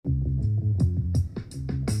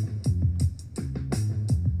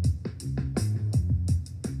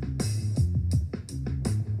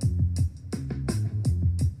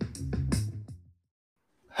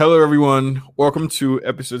Hello, everyone. Welcome to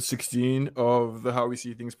episode 16 of the How We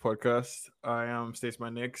See Things podcast. I am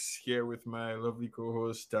Statesman Nix here with my lovely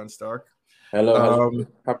co-host Dan Stark. Hello. Um,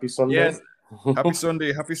 Happy Sunday. yeah, happy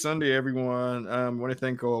Sunday, everyone. I want to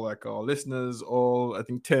thank all our listeners, all I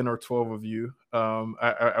think 10 or 12 of you.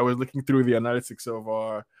 I was looking through the analytics of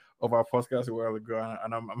our podcast a while ago,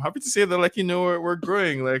 and I'm happy to say that we're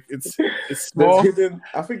growing. Like it's There's small. hidden.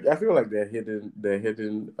 I feel like they're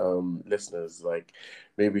hidden listeners, like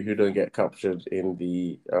maybe who don't get captured in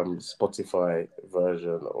the Spotify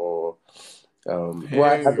version or I Hey.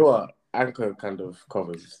 know what Anchor kind of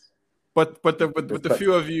covers. But the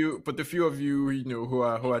few of you, who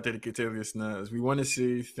are dedicated listeners, we want to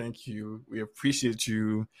say thank you. We appreciate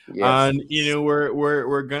you, Yes. and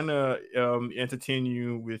we're gonna entertain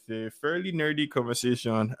you with a fairly nerdy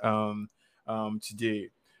conversation today.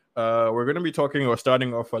 We're gonna be talking or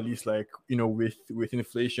starting off at least with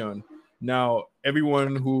inflation. Now,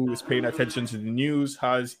 everyone who is paying attention to the news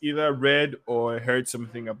has either read or heard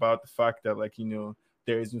something about the fact that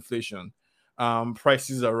there is inflation.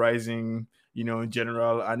 Prices are rising, in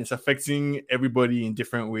general, and it's affecting everybody in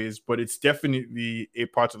different ways, but it's definitely a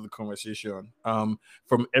part of the conversation.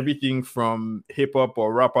 From everything from hip hop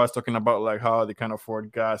or rappers talking about like how they can't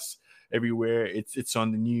afford gas everywhere. It's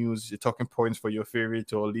on the news. You're talking points for your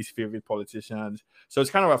favorite or least favorite politicians. So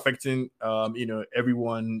it's kind of affecting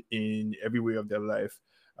everyone in every way of their life.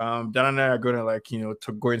 Dan and I are going to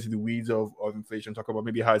to go into the weeds of inflation, talk about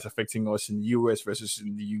maybe how it's affecting us in the US versus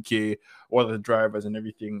in the UK, what are the drivers and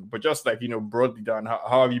everything. But just broadly down,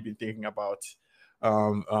 how have you been thinking about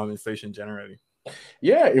inflation generally?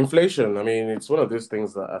 Yeah, inflation. I mean, it's one of those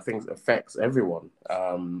things that I think affects everyone,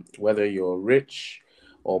 whether you're rich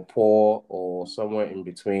or poor or somewhere in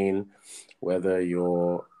between, whether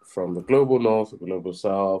you're from the global north or global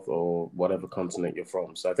south or whatever continent you're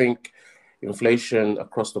from. So I think inflation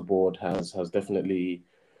across the board has definitely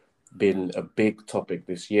been a big topic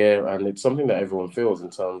this year, and it's something that everyone feels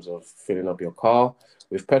in terms of filling up your car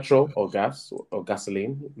with petrol or gas or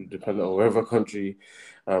gasoline, depending on wherever country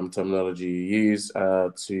terminology you use,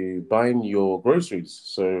 to buying your groceries.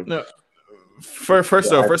 So No, the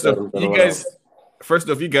first off, items and all that.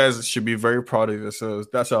 you guys should be very proud of yourselves.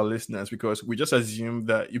 That's our listeners, because we just assumed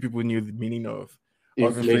that you people knew the meaning of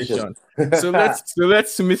Inflation. inflation. So let's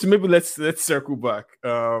circle back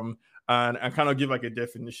and kind of give like a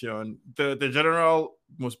definition. The general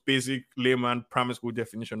most basic layman primary school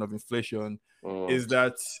definition of inflation Mm, is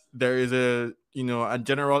that there is a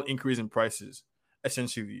general increase in prices,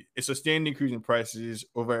 essentially a sustained increase in prices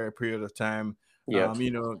over a period of time. yeah.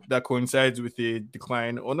 That coincides with a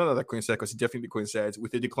decline, or not that coincides, because it definitely coincides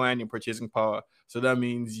with a decline in purchasing power. So that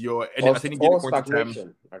means at any given Or point in time.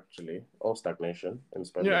 stagnation, actually. Or stagnation in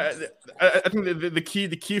spending. Yeah, I think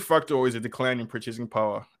the key factor is a decline in purchasing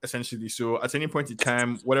power, essentially. So at any point in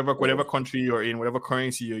time, whatever Mm, country you're in, whatever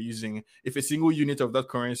currency you're using, if a single unit of that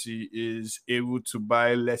currency is able to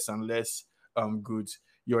buy less and less goods,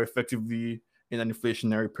 you're effectively in an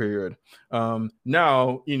inflationary period.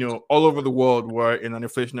 Now, all over the world we're in an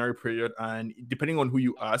inflationary period, and depending on who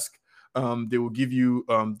you ask, they will give you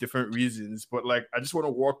different reasons. But like, I just want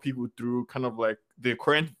to walk people through kind of like the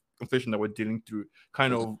current inflation that we're dealing through,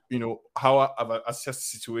 kind mm, of how I've assessed the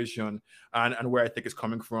situation and where I think it's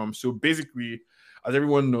coming from. So basically, as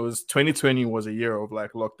everyone knows, 2020 was a year of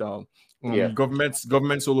like lockdown. yeah.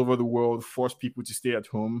 Governments all over the world forced people to stay at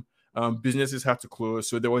home. Businesses had to close,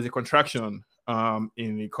 so there was a contraction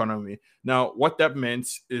in the economy. Now, what that meant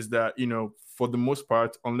is that for the most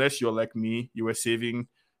part, unless you're like me, you were saving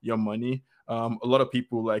your money. A lot of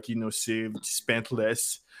people saved, spent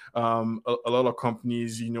less. A lot of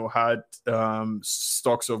companies had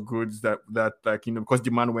stocks of goods that because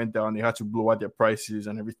demand went down, they had to blow out their prices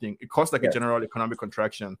and everything. It caused like a Yeah. general economic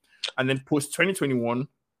contraction. And then post 2020,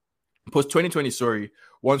 sorry,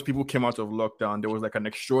 once people came out of lockdown, there was like an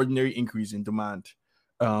extraordinary increase in demand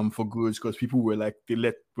for goods, because people were like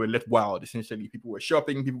were let wild. Essentially, people were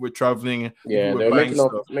shopping, people were traveling, people Yeah, were they were buying making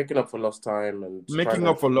up stuff, making up for lost time and trying making to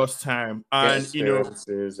up for lost time. get And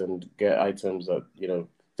experiences and get items that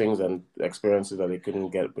things and experiences that they couldn't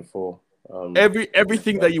get before.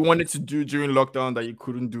 everything that you wanted to do during lockdown that you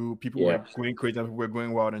couldn't do, people were Yeah, going crazy and people were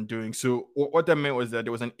going wild and doing. So what that meant was that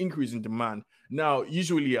there was an increase in demand. Now,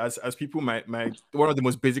 usually, as people might one of the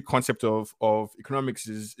most basic concept of economics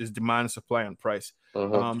is demand, supply, and price.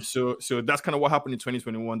 uh-huh. So that's kind of what happened in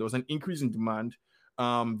 2021. There was an increase in demand.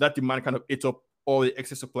 That demand kind of ate up all the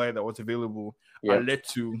excess supply that was available, Yeah, and led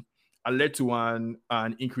to an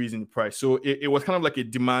increase in the price. So it was kind of like a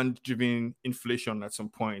demand driven inflation at some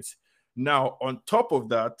point. Now, on top of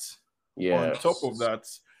yeah. that,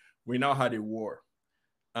 we now had a war.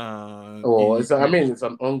 Oh, in it's I Ukraine. mean it's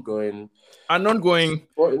an ongoing. An ongoing, an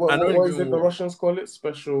What is ongoing it the war. Russians call it?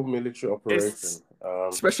 Special military It's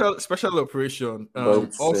operation. special operation. But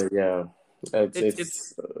it's Also, yeah, it's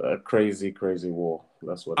it's a crazy war.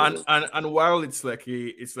 That's what it is. and while it's like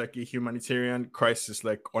a humanitarian crisis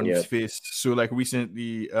like on its Yeah, face. So like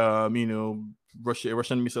recently,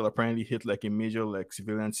 Russian missile apparently hit like a major like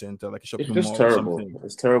civilian center, like a it's shopping just mall or terrible. something.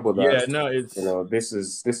 It's terrible Yeah, that no, it's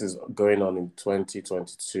this is going on in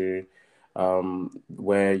 2022,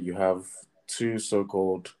 where you have two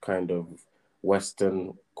so-called kind of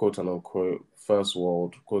Western quote unquote first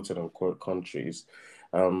world quote unquote countries.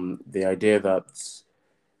 The idea that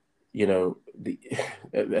the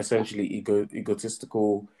essentially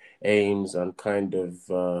egotistical aims and kind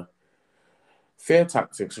of fear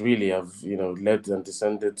tactics really have led and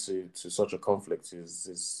descended to such a conflict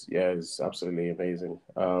is absolutely amazing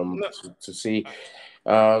no, to see.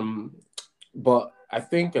 um but I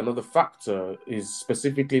think another factor is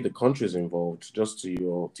specifically the countries involved, just to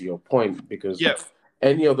your point, because yeah.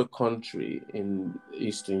 any other country in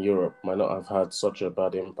Eastern Europe might not have had such a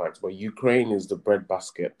bad impact, but Ukraine is the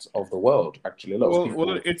breadbasket of the world. Actually, a lot of Well,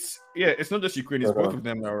 people it's not just Ukraine; it's don't both know. of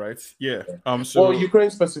them now, right? Yeah. Well, So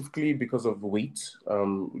Ukraine specifically because of wheat.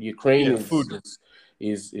 Ukraine yeah, food.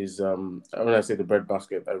 is when I say the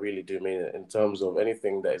breadbasket, I really do mean it in terms of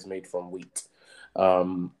anything that is made from wheat.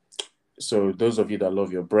 Um, so those of you that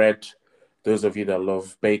love your bread, those of you that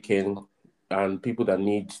love baking, and people that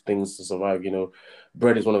need things to survive,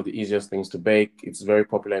 bread is one of the easiest things to bake. It's very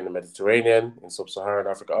popular in the Mediterranean, in sub-Saharan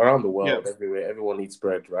Africa, around the Yeah. world, everywhere. Everyone eats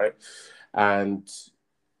bread, right? And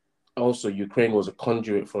also, Ukraine was a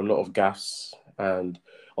conduit for a lot of gas, and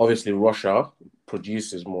obviously Russia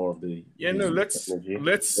produces more of Yeah, no, the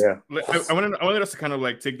energy. Yeah. I wanted us to kind of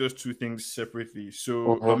like take those two things separately. So,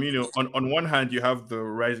 Mhm. on one hand, you have the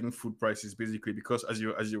rising food prices, basically, because as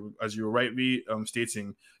you're rightly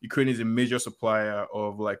stating, Ukraine is a major supplier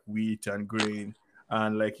of like wheat and grain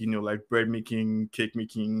and like like bread making, cake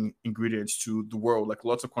making ingredients to the world. Like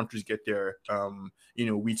lots of countries get their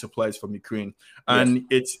wheat supplies from Ukraine, Yes. and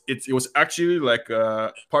it was actually like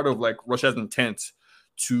part of like Russia's intent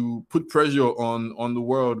to put pressure on the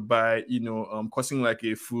world by causing like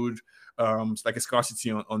a food like a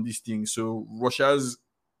scarcity on these things. So Russia's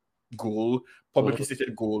goal, publicly Mhm.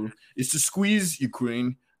 stated goal, is to squeeze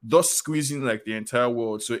Ukraine, thus squeezing like the entire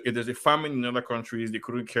world. So if there's a famine in other countries, they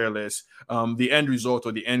couldn't care less. The end result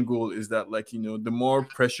or the end goal is that like the more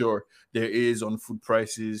pressure there is on food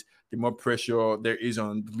prices, the more pressure there is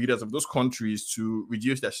on the leaders of those countries to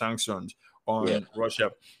reduce their sanctions Yeah. on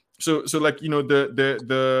Russia. So like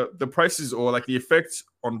the prices or like the effects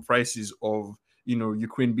on prices of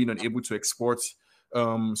Ukraine being unable to export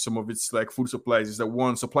some of its like food supplies is that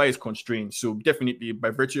one, supply is constrained. So definitely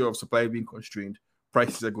by virtue of supply being constrained,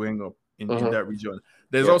 prices are going up in Mhm. that region.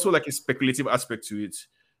 There's Yeah. also like a speculative aspect to it,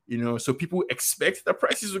 so people expect that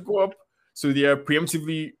prices will go up. So they are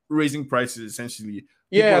preemptively raising prices essentially.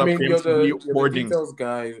 Yeah, People I are mean, preemptively you're the hoarding. details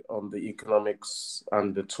guy on the economics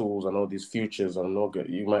and the tools and all these futures. I'm not good.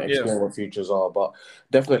 You might Yeah. explain what futures are, but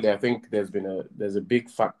definitely, I think there's a big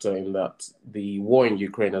factor in that the war in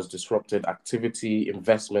Ukraine has disrupted activity,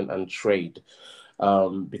 investment, and trade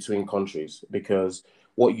between countries. Because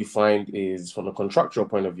what you find is, from a contractual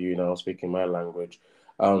point of view, now speaking my language,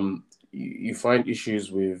 you find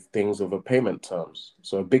issues with things over payment terms.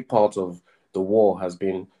 So a big part of the war has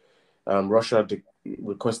been Russia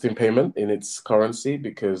requesting payment in its currency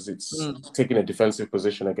because it's Mm. taking a defensive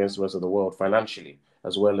position against the rest of the world financially,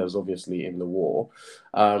 as well as obviously in the war.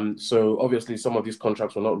 So obviously, some of these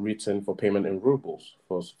contracts were not written for payment in rubles,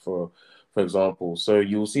 for example. So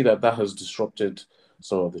you'll see that that has disrupted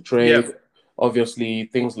some of the Yeah. trade. Obviously,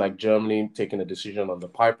 things like Germany taking a decision on the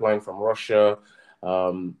pipeline from Russia,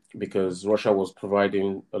 because Russia was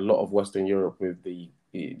providing a lot of Western Europe with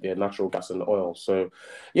their natural gas and oil. So,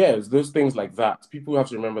 yeah, it's those things like that. People have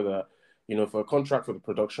to remember that, for a contract for the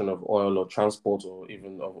production of oil or transport or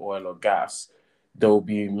even of oil or gas, there will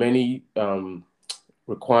be many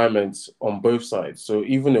requirements on both sides. So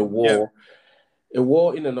even Yeah. a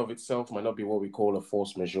war in and of itself might not be what we call a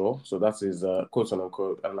force majeure. So that is quote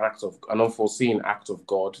unquote an unforeseen act of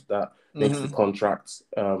God that makes the Hmm. contract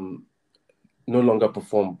no longer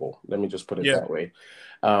performable. Let me just put it Yeah. that way.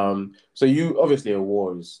 So you obviously a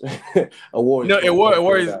war is a war is No, a war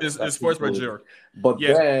something that is force people, majeure. but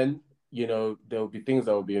Yeah. then there will be things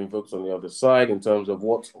that will be invoked on the other side in terms of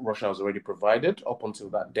what Russia has already provided up until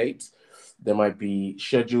that date. There might be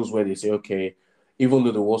schedules where they say, okay, even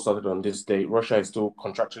though the war started on this date, Russia is still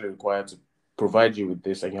contractually required to provide you with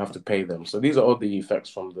this, and you have to pay them. So these are all the effects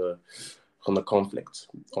from the conflict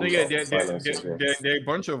No, on yeah, the finances. Yeah. there are a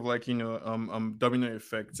bunch of like domino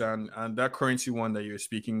effects, and that currency one that you're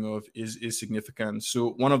speaking of is significant. So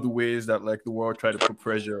one of the ways that like the world tried to put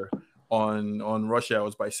pressure on Russia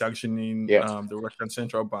was by sanctioning Yeah. the Russian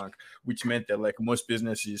central bank, which meant that like most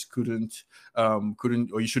businesses couldn't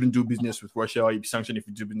or you shouldn't do business with Russia, or you'd be sanctioned if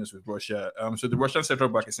you do business with Russia. So the Russian central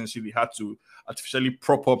bank essentially had to artificially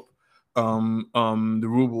prop up the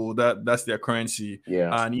ruble, that's their currency,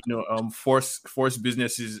 Yeah. and force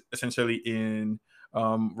businesses essentially in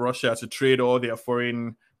Russia to trade all their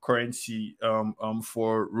foreign currency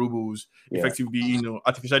for rubles, Yeah. effectively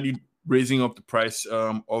artificially raising up the price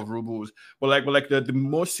of rubles. But the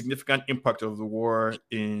most significant impact of the war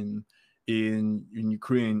in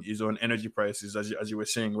Ukraine is on energy prices, as you were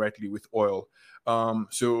saying rightly, with oil.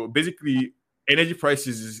 So basically energy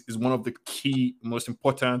prices is one of the key, most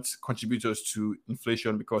important contributors to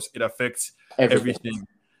inflation because it affects Everything. everything.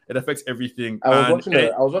 It affects everything. I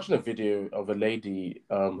was watching a video of a lady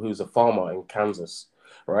who's a farmer in Kansas,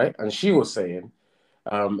 right? And she was saying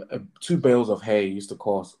 2 bales of hay used to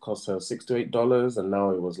cost her $6 to $8, and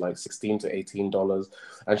now it was like $16 to $18.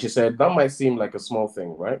 And she said that might seem like a small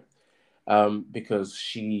thing, right? Because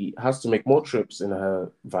she has to make more trips in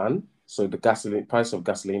her van. So the gasoline price of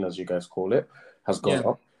gasoline, as you guys call it, has gone Yeah,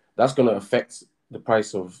 up. That's going to affect the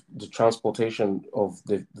price of the transportation of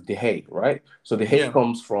the hay, right? So the hay yeah.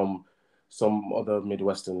 comes from some other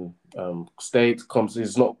Midwestern state. Comes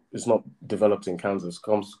is not developed in Kansas.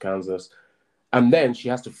 Comes to Kansas, and then she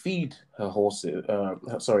has to feed her horses.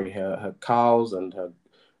 Her cows and her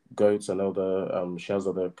goats and other she has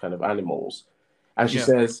other kind of animals. And she Yeah.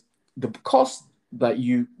 says the cost that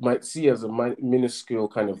you might see as a minuscule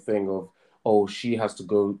kind of thing of, oh, she has to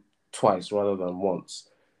go twice rather than once.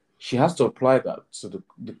 She has to apply that. So the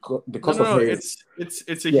No, cost no, of no. hay,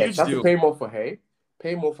 It's a yeah, she huge has to deal. pay more for hay,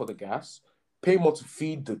 pay more for the gas, pay more to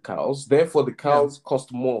feed the cows. Therefore, the Yeah, cows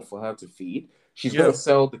cost more for her to feed. She's going yeah. to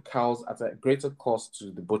sell the cows at a greater cost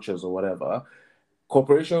to the butchers or whatever.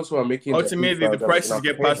 Corporations who are making their beef Ultimately, the are going to prices have to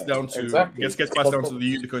get pay passed her. down to Exactly. gets passed down to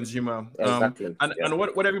you, the consumer. Exactly. And Yeah.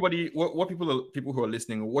 what people who are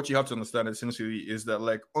listening, what you have to understand essentially is that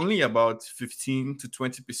like only about 15 to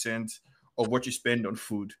 20% of what you spend on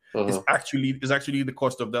food Mhm. is actually the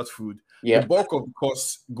cost of that food. The Yeah. bulk of the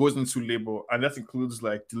cost goes into labor, and that includes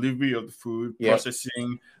like delivery of the food, Yeah.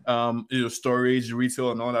 processing, storage,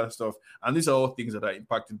 retail, and all that stuff. And these are all things that are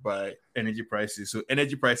impacted by energy prices. So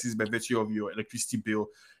energy prices, by virtue of your electricity bill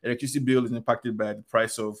is impacted by the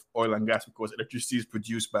price of oil and gas because electricity is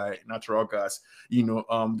produced by natural gas.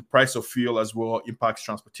 The price of fuel as well impacts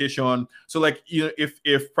transportation. So like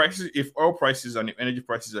if oil prices and if energy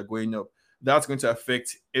prices are going up, that's going to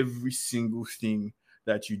affect every single thing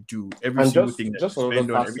that you do, every And single thing that you just another spend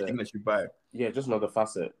on, everything facet, that you buy. yeah, just another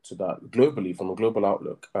facet to that globally from a global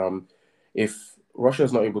outlook. If Russia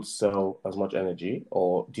is not able to sell as much energy,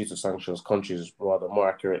 or due to sanctions, countries rather more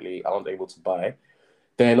accurately aren't able to buy,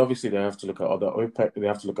 then obviously they have to look at other OPEC. They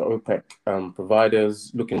have to look at OPEC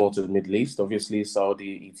providers, looking more to the Middle East, obviously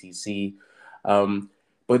Saudi, etc.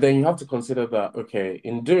 But then you have to consider that okay,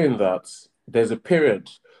 in doing that, there's a period.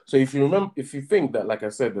 So if you think that, like I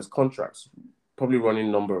said, there's contracts probably running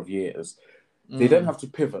a number of years, they then Mm. have to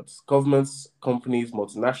pivot. Governments, companies,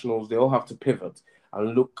 multinationals, they all have to pivot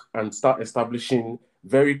and look and start establishing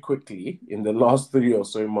very quickly in the last 3 or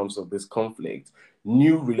so months of this conflict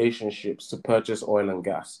new relationships to purchase oil and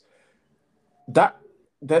gas. That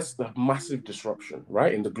that's the massive disruption,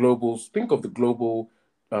 right? In the global, think of the global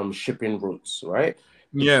shipping routes, right?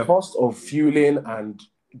 The Yeah. cost of fueling and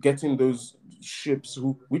getting those ships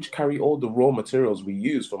which carry all the raw materials we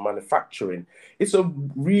use for manufacturing. It's a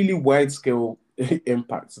really wide scale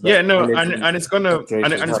impact Yeah, that no, energy and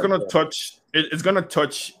situation it's has. gonna touch it's gonna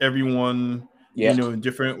touch everyone, Yeah. in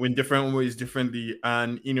different ways differently.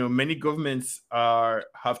 And many governments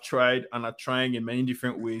have tried and are trying in many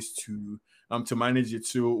different ways to manage it.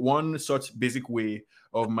 So one such basic way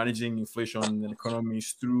of managing inflation in an economy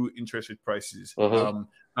is through interest rate prices. Mm-hmm.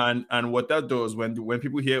 And what that does when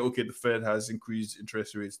people hear, okay, the Fed has increased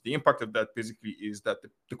interest rates, the impact of that basically is that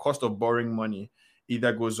the cost of borrowing money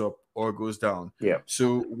either goes up or goes down. Yeah.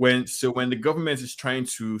 So when the government is trying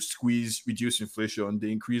to reduce inflation,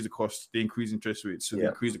 they increase interest rates, so they Yeah.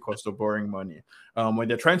 increase the cost of borrowing money. When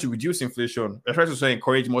they're trying to reduce inflation, they're trying to say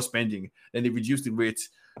encourage more spending, then they reduce the rates,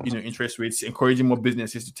 interest rates, encouraging more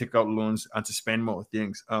businesses to take out loans and to spend more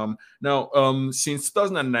things. Since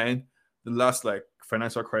 2009, the last like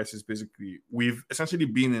financial crisis, basically, we've essentially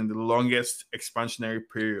been in the longest expansionary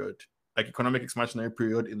period, like economic expansionary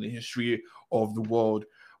period in the history of the world.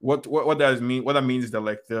 What that means is that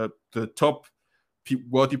like the top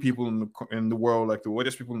wealthy people in the world, like the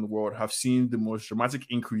wealthiest people in the world, have seen the most dramatic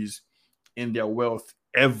increase in their wealth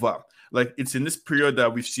ever. Like it's in this period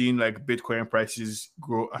that we've seen like Bitcoin prices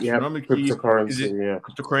grow Yeah, astronomically. Is it cryptocurrency. Yeah.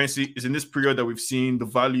 cryptocurrency? Is in this period that we've seen the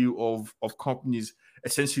value of companies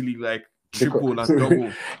essentially like Because triple and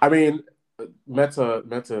double. I mean, Meta,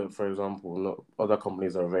 for example, not other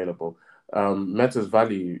companies are available. Meta's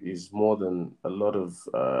value is more than a lot of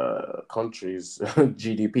countries'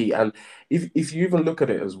 GDP, and if you even look at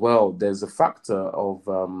it as well, there's a factor of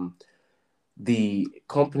the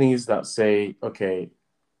companies that say, okay,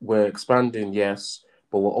 we're expanding, yes,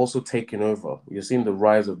 but we're also taking over. You're seeing the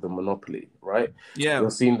rise of the monopoly, right? Yeah, You're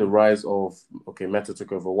seeing the rise of, okay, Meta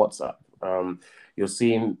took over WhatsApp. You're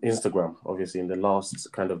seeing Instagram, obviously, in the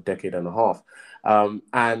last kind of decade and a half.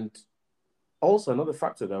 And also another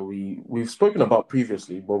factor that we've spoken about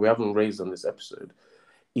previously, but we haven't raised on this episode,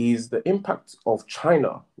 is the impact of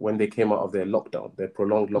China when they came out of their lockdown, their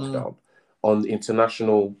prolonged mm, lockdown, on the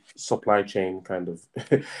international supply chain, kind of.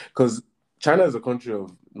 Because China is a country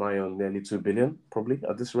of nearly 2 billion, probably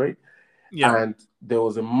at this rate. yeah, And there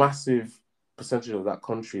was a massive percentage of that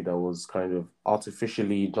country that was kind of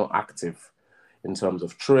artificially not active in terms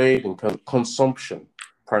of trade and consumption,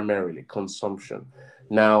 primarily consumption.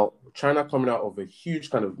 Now, China coming out of a huge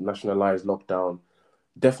kind of nationalized lockdown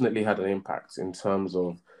definitely had an impact in terms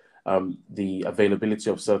of the availability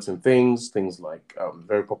of certain things like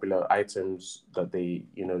very popular items that they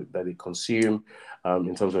consume,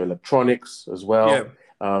 in terms of electronics as yeah. well,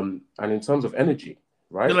 and in terms of energy,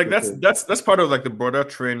 No, right? like that's Because that's that's part of like the broader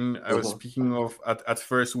trend I was Mhm. speaking of at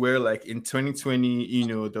first, where like in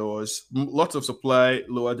 2020, there was lots of supply,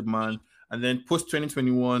 lower demand, and then post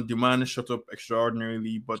 2021, demand shot up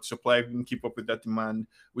extraordinarily, but supply didn't keep up with that demand,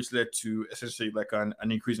 which led to essentially like an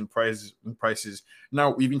increase in prices.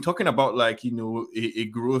 Now we've been talking about like a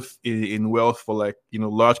growth in wealth for like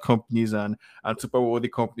large companies and super wealthy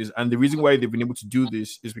companies, and the reason why they've been able to do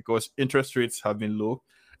this is because interest rates have been low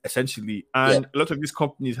essentially. yeah, And a lot of these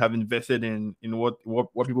companies have invested in what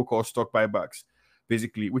people call stock buybacks,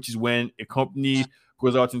 basically, which is when a company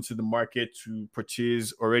goes out into the market to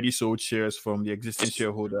purchase already sold shares from the existing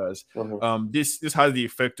shareholders. mhm. This has the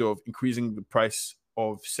effect of increasing the price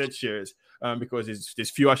of said shares, because there's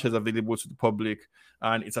fewer shares available to the public,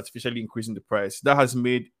 and it's artificially increasing the price. That has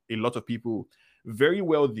made a lot of people very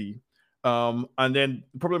wealthy. And then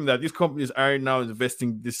the problem is that these companies are now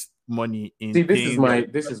investing this money in See, paying their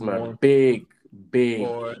this workers is my more. big,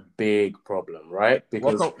 Or big problem, right?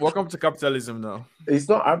 Because welcome to capitalism now. it's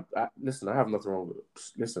not. Listen, I have nothing wrong with it.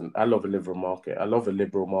 Listen, I love a liberal market. I love a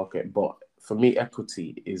liberal market, but for me,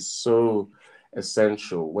 equity is so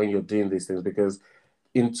essential when you're doing these things because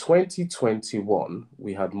in 2021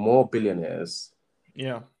 we had more billionaires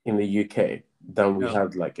Yeah, in the UK than we yeah,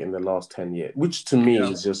 had like in the last 10 years, which to me yeah,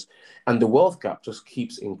 is just, and the wealth gap just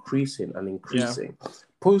keeps increasing and yeah, increasing.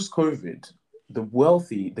 Post COVID,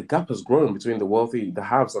 the gap has grown between the wealthy, the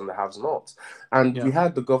haves and the haves not. And we yeah.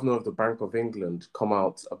 had the governor of the Bank of England come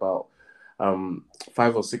out about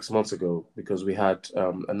 5 or 6 months ago because we had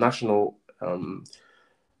a national,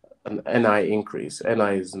 an NI increase.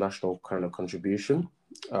 NI is national kind of contribution,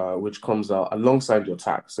 which comes out alongside your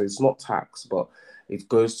tax. So it's not tax, but it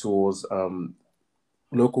goes towards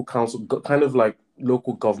local council, kind of like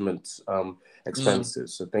local government Mm.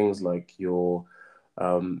 expenses. So things like your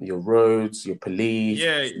roads, your police,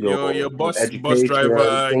 Yeah, your your bus education,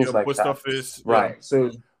 driver, things your like post that. office. Yeah. Right. So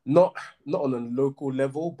Mm. not not on a local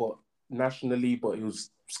level, but nationally, but it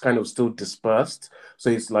was kind of still dispersed. So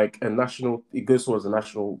it's like a national. It goes towards the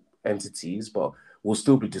national entities, but will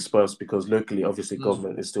still be dispersed because locally, obviously, Mm.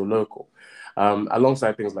 government is still local.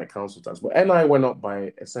 Alongside things like council tax, but NI went up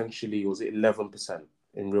by essentially was it 11%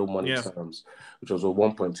 in real money Yeah. terms, which was a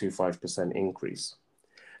 1.25% increase.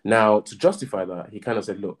 Now, to justify that, he kind of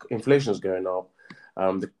said, look, inflation is going up.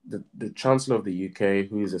 The Chancellor of the UK,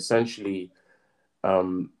 who is essentially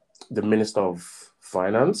um, the Minister of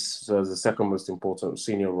Finance, so the second most important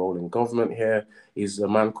senior role in government here, is a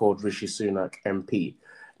man called Rishi Sunak, MP.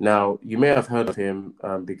 Now, you may have heard of him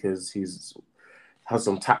because he's has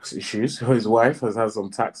some tax issues. His wife has had some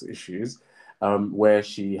tax issues where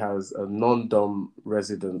she has a non-dom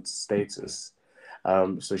resident status.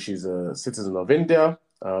 So she's a citizen of India,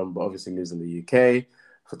 but obviously lives in the UK.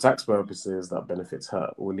 For tax purposes, that benefits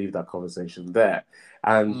her. We'll leave that conversation there.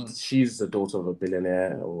 And Mm. she's the daughter of a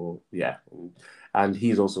billionaire, or yeah, and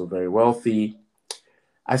he's also very wealthy.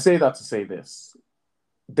 I say that to say this: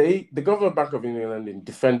 the government Bank of England, in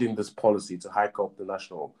defending this policy to hike up the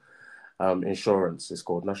national insurance, it's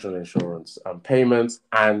called national insurance payments,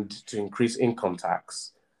 and to increase income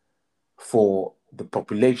tax for the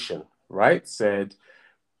population, right, said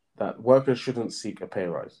that workers shouldn't seek a pay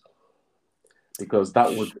rise because that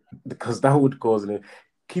would cause an.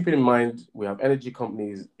 Keeping in mind, we have energy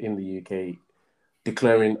companies in the UK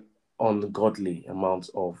declaring ungodly amounts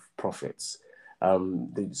of profits.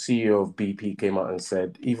 The CEO of BP came out and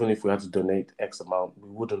said, even if we had to donate X amount, we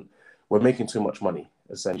wouldn't. We're making too much money,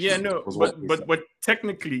 Yeah, essentially. no, Was what he said. but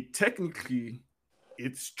technically,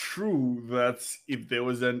 it's true that if there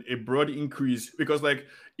was a broad increase, because like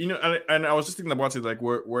and I was just thinking about it, like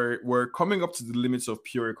we're coming up to the limits of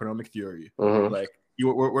pure economic theory. Mm-hmm. Like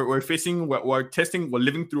we're facing, we're testing, we're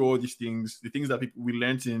living through all these things, the things that we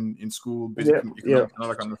learned in school, basic Yeah. economics and all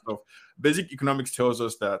that kind of stuff. Basic economics tells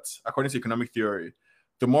us that according to economic theory,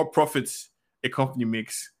 the more profits a company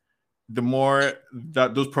makes, the more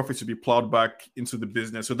that those profits will be plowed back into the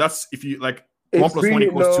business. So that's, if you like, one It's plus one really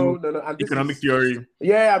equals two. no. And this Economic is theory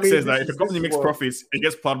yeah. I mean, says that if a this company is makes what profits, it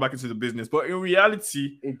gets plowed back into the business. But in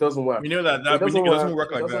reality, it doesn't work. we know that It doesn't it doesn't work.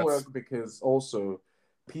 work It like doesn't that. work because also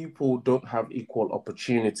people don't have equal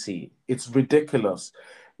opportunity. It's ridiculous.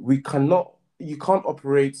 We cannot. You can't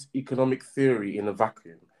operate economic theory in a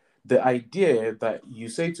vacuum. The idea that you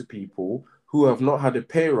say to people who have not had a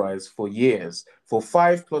pay rise for years, for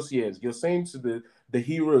 5+ years, you're saying to the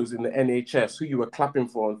heroes in the NHS who you were clapping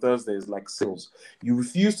for on Thursdays like seals, you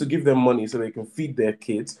refuse to give them money so they can feed their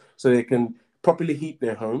kids, so they can properly heat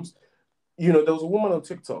their homes. There was a woman on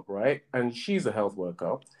TikTok, right? And she's a health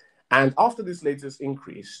worker. And after this latest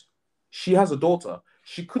increase, she has a daughter.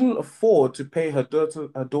 She couldn't afford to pay her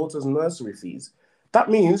daughter's nursery fees. That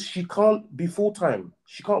means she can't be full time.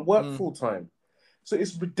 She can't work full time. So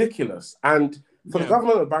it's ridiculous. And for the Yeah.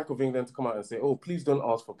 government of the Bank of England to come out and say, "Oh, please don't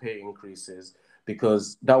ask for pay increases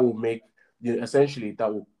because that will make essentially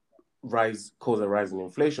that will cause a rise in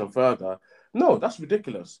inflation further." No, that's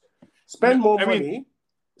ridiculous. No, Spend more I mean, money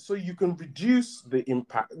so you can reduce the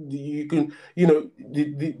impact. You can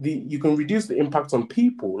you can reduce the impact on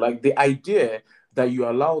people. Like the idea that you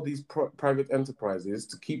allow these private enterprises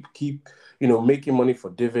to keep making money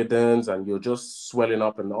for dividends, and you're just swelling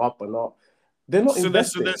up and up and up. They're not so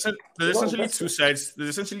investing. there's They're not essentially two investing. sides. There's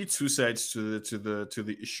essentially two sides to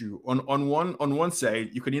the issue. On one side,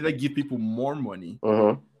 you can either give people more money,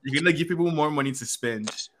 Uh-huh. you can either give people more money to spend,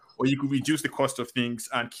 or you could reduce the cost of things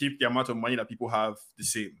and keep the amount of money that people have the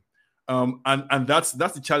same. And that's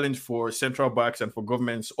the challenge for central banks and for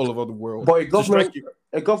governments all over the world But to strike it.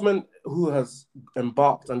 a government who has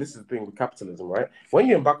embarked, and this is the thing with capitalism, right? When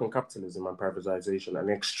you embark on capitalism and privatization, and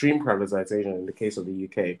extreme privatization in the case of the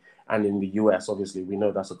UK and in the US, obviously, we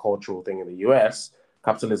know that's a cultural thing in the US.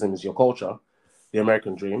 Capitalism is your culture, the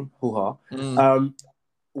American dream, hoo-ha.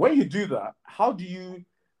 When you do that, how do you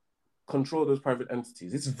control those private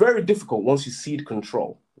entities? It's very difficult once you cede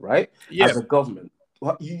control, right? Yeah. As a government.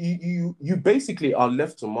 You basically are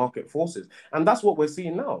left to market forces. And that's what we're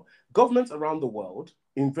seeing now. Governments around the world,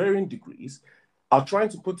 in varying degrees, are trying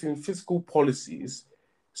to put in fiscal policies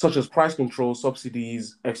such as price control,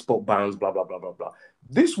 subsidies, export bans, blah, blah, blah, blah, blah.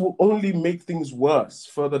 This will only make things worse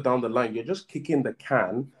further down the line. You're just kicking the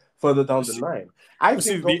can further down the line. I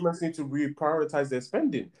think governments need to reprioritize their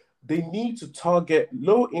spending. They need to target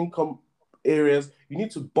low income areas. You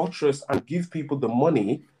need to buttress and give people the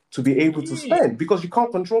money to be able to spend because you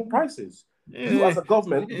can't control prices. You as a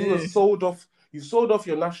government who has sold off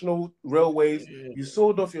your national railways, you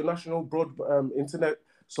sold off your national internet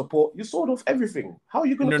support, you sold off everything. How are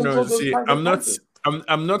you going to No. control those See, private prices?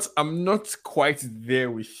 I'm not quite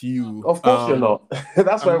there with you. Of course you're not.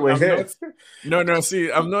 That's why we're I'm here. not. No.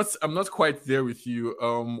 See, I'm not quite there with you.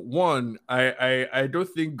 One, I don't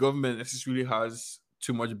think government necessarily has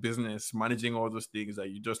too much business managing all those things that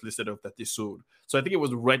you just listed off that they sold. So I think it was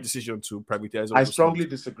the right decision to privatize all I those things. strongly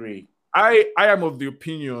disagree. I am of the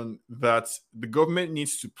opinion that the government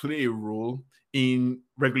needs to play a role in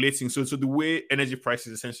regulating. So the way energy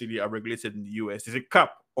prices essentially are regulated in the US, there's a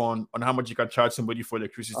cap on how much you can charge somebody for Oh,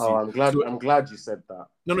 electricity. So I'm glad you said that.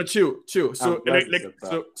 no, chill. I'm So glad you said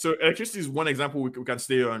that. so electricity is one example we can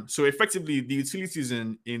stay on. So effectively, the utilities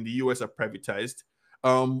in the US are privatized,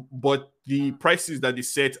 but the prices that they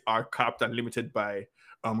set are capped and limited by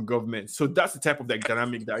government. So that's the type of like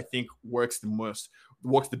dynamic that I think works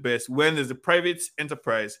the best when there's a private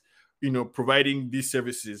enterprise, providing these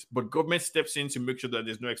services, but government steps in to make sure that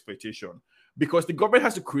there's no exploitation. Because the government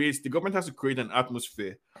has to create an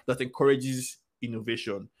atmosphere that encourages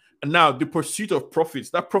innovation. And now the pursuit of profits,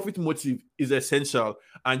 that profit motive is essential,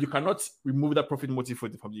 and you cannot remove that profit motive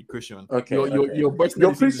from the equation. Okay, You're bursting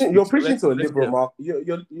You're this into preaching. You're speech. So preaching to a let's liberal hear.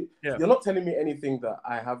 market. Yeah. You're not telling me anything that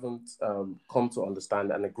I haven't come to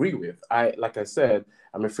understand and agree with. Like I said,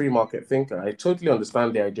 I'm a free market thinker. I totally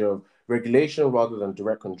understand the idea of regulation rather than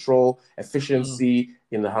direct control, efficiency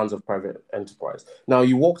in the hands of private enterprise. Now,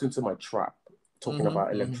 you walked into my trap talking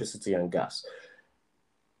about electricity and gas.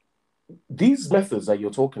 These methods that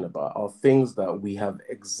you're talking about are things that we have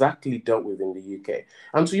exactly dealt with in the UK.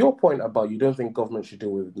 And to your point about you don't think government should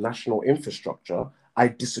deal with national infrastructure, I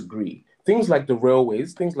disagree. Things like the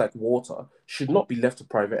railways, things like water, should not be left to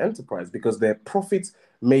private enterprise because they're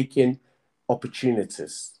profit-making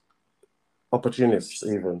opportunists. Opportunists,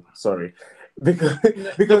 even, sorry. Because,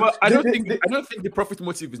 No, but I don't think the profit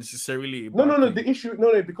motive is necessarily a bad thing. The issue,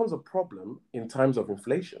 it becomes a problem in times of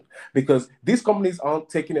inflation because these companies aren't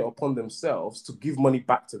taking it upon themselves to give money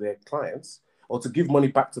back to their clients or to give money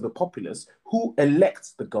back to the populace who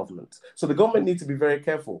elects the government. So the government needs to be very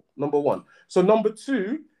careful, number one. So number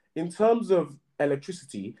two, in terms of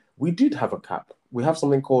electricity, we did have a cap. We have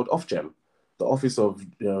something called Ofgem, the Office of,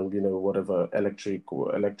 whatever,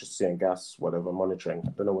 electricity and gas, whatever, monitoring.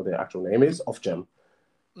 I don't know what their actual name is, Ofgem.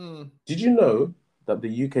 Did you know that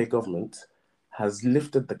the UK government has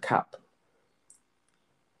lifted the cap?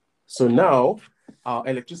 So now our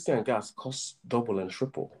electricity and gas costs double and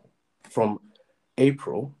triple from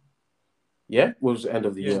April, was the end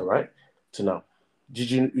of the year, right? To now. Are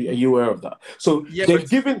you aware of that? So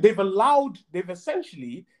they've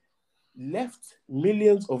essentially left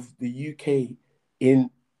millions of the UK in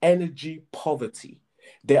energy poverty.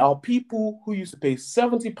 There are people who used to pay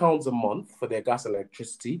 £70 a month for their gas and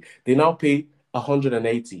electricity. They now pay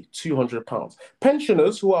 180, £200.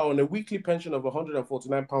 Pensioners who are on a weekly pension of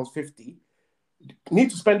 £149.50 need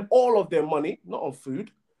to spend all of their money, not on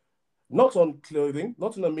food, not on clothing,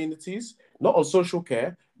 not on amenities, not on social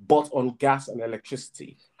care, but on gas and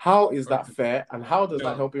electricity. How is that fair, and how does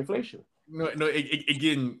that help inflation?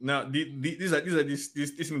 Again, now these are this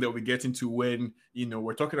thing that we get into when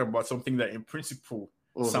we're talking about something that in principle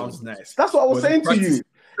sounds nice. That's what I was saying to you.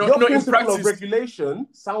 Your principle of regulation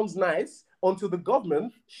sounds nice until the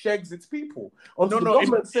government shags its people. Until the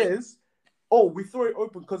government says, "Oh, we throw it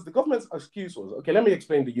open," because the government's excuse was, okay, let me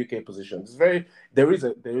explain the UK position. There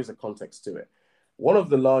is a context to it. One of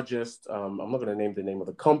the largest, I'm not going to name the name of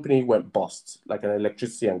the company, went bust, like an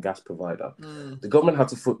electricity and gas provider. The government had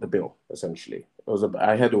to foot the bill, essentially.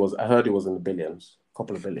 I heard it was in the billions, a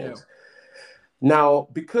couple of billions. Yeah. Now,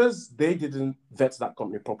 because they didn't vet that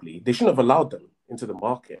company properly, they shouldn't have allowed them into the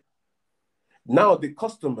market. Now the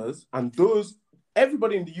customers and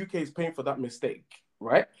everybody in the UK is paying for that mistake,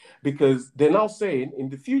 right? Because they're now saying in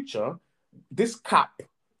the future, this cap,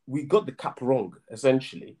 we got the cap wrong,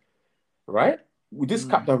 essentially, right? With this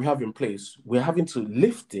cap that we have in place, we're having to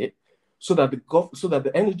lift it so that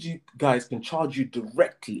the energy guys can charge you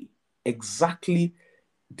directly.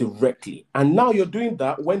 And now you're doing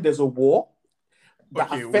that when there's a war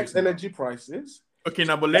that affects energy prices. Okay,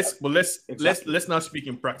 now, but let's now speak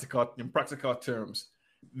in practical terms.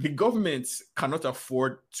 The government cannot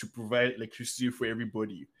afford to provide electricity for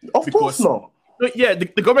everybody. Of course not. Yeah,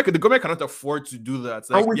 the government cannot afford to do that.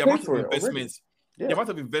 Like the amount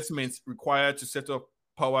of investments required to set up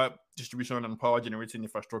power distribution and power generating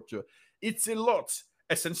infrastructure, it's a lot.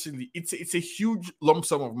 Essentially, it's a huge lump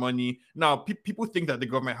sum of money. Now, people think that the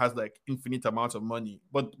government has like infinite amounts of money,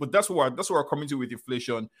 but that's what we're coming to with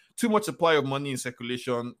inflation. Too much supply of money in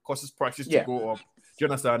circulation causes prices to go up. Do you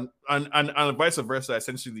understand? And vice versa,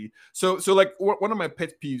 essentially. So like one of my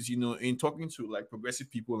pet peeves, in talking to like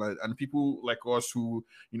progressive people and people like us who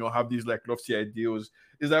have these like lofty ideals,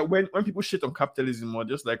 is that when people shit on capitalism or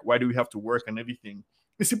just like why do we have to work and everything.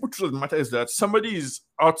 The simple truth of the matter is that somebody is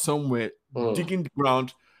out somewhere digging the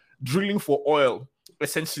ground, drilling for oil,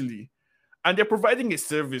 essentially, and they're providing a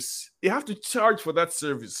service. They have to charge for that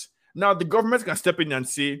service. Now, the government can step in and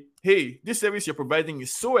say, hey, this service you're providing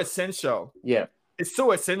is so essential. Yeah. It's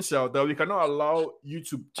so essential that we cannot allow you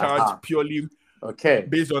to charge purely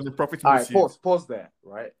based on the profit motive. All right, pause there,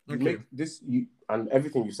 right? You make this, and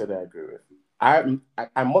everything you said I agree with.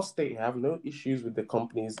 I must state I have no issues with the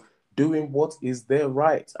companies doing what is their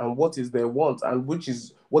right and what is their want and which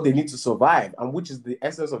is what they need to survive and which is the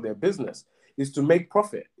essence of their business is to make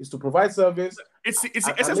profit, is to provide service. It's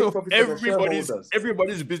the essence of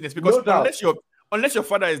everybody's business because unless your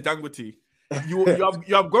father is Dangote, you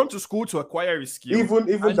have gone to school to acquire a skill. Even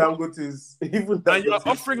Dangote's and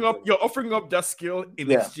you're offering up that skill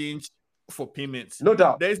in exchange for payments. No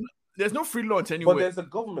doubt. There's no free lunch anywhere. But there's a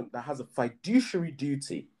government that has a fiduciary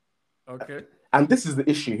duty. Okay. And this is the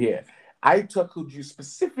issue here. I tackled you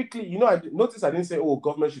specifically. I notice I didn't say,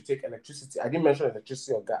 government should take electricity. I didn't mention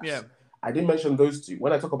electricity or gas. Yeah. I didn't mention those two.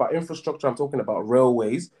 When I talk about infrastructure, I'm talking about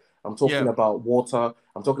railways. I'm talking Yeah. about water.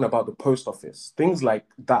 I'm talking about the post office. Things like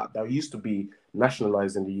that used to be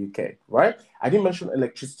nationalized in the UK, right? I didn't mention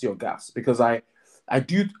electricity or gas because I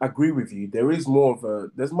do agree with you. There is more of a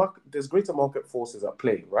there's greater market forces at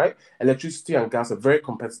play, right? Electricity and gas are very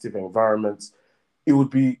competitive environments. It would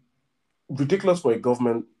be ridiculous for a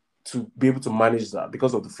government to be able to manage that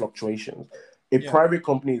because of the fluctuations. A Yeah. private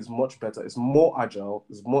company is much better, it's more agile,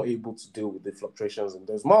 is more able to deal with the fluctuations in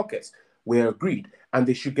those markets. We're agreed. And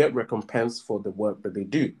they should get recompense for the work that they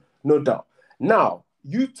do, no doubt. Now,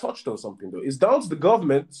 you touched on something though. It's down to the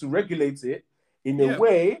government to regulate it in a Yeah.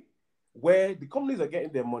 way where the companies are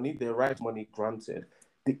getting their money, their right money granted.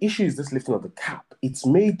 The issue is this lifting of the cap. It's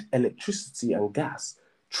made electricity and gas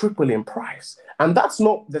triple in price. And that's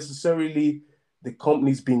not necessarily the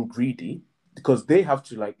companies being greedy because they have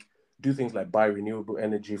to like do things like buy renewable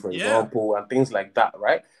energy, for Yeah. example, and things like that,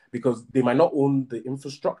 right? Because they might not own the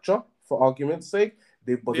infrastructure, for argument's sake,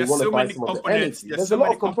 but they There's want to so buy many some of the components. energy. There's There's a so lot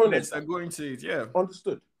many of components components that that go into it. Yeah.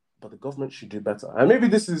 understood, but the government should do better. And maybe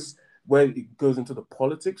this is where it goes into the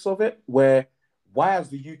politics of it, where why has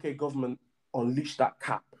the UK government unleashed that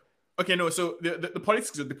cap? Okay, no. So the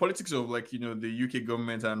politics of like the UK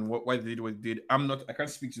government and why they did what they did. I can't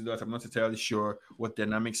speak to that. I'm not entirely sure what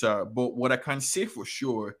dynamics are. But what I can say for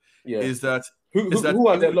sure Yeah. is that Who is who, that who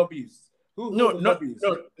are it their would lobbyists? Who are no the not lobbyists?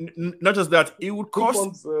 no not just that it would Who cost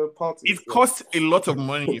funds parties? it Yeah. costs a lot of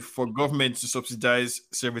money for government to subsidize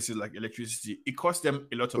services like electricity. It costs them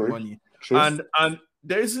a lot of True. money, True. and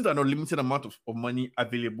there isn't an unlimited amount of money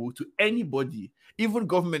available to anybody, even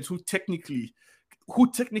governments who technically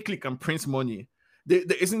can print money. There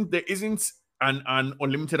isn't an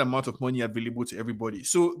unlimited amount of money available to everybody.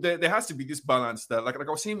 So there has to be this balance that like I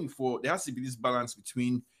was saying before, there has to be this balance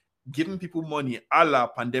between giving people money a la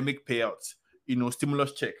pandemic payouts,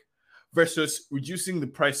 stimulus check, versus reducing the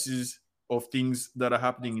prices of things that are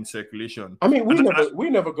happening in circulation. I mean, And, we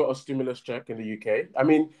never got a stimulus check in the UK. I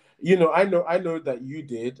mean, I know that you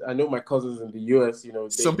did. I know my cousins in the US.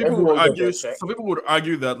 Everyone got their check. some people would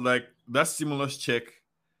argue that like that stimulus check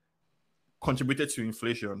contributed to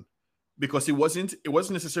inflation because it wasn't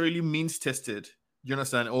necessarily means tested. You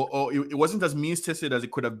understand? Or it wasn't as means tested as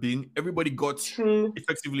it could have been. Everybody got True,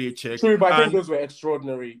 effectively a check. true, but I think And those were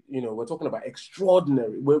extraordinary. We're talking about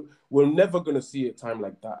extraordinary. We're never going to see a time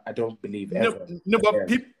like that. I don't believe no, ever no, but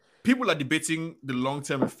again. people are debating the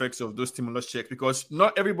long-term effects of those stimulus checks because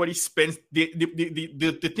not everybody spends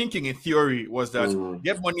the thinking in theory was that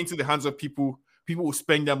get money into the hands of people will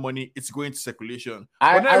spend their money, it's going to circulation.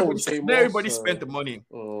 But not I everybody would say not more everybody spent so. the money.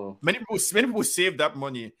 Many people save that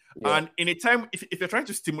money. Yeah. And in a time, if you're trying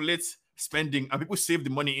to stimulate spending and people save the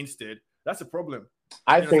money instead, that's a problem.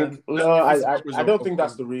 I You understand? think no, That defeats the purpose I don't of think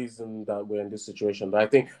that's the reason that we're in this situation. But I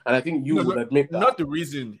think you no, would admit that. not the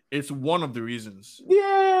reason. It's one of the reasons.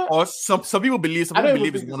 Yeah, Or some people believe I don't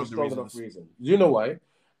even it's think it's one a of the strong enough reasons. reason. You know why?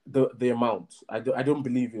 The amount. I don't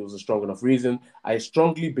believe it was a strong enough reason. I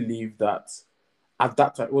strongly believe that at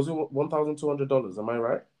that time was it $1,200. Am I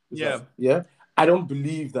right? Is that Yeah. yeah? I don't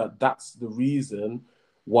believe that that's the reason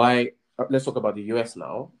why. Let's talk about the US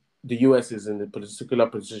now. The US is in the particular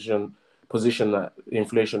position that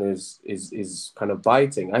inflation is kind of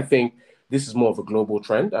biting. I think this is more of a global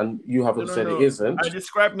trend, and you No, haven't no, said it no. isn't. I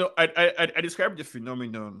described the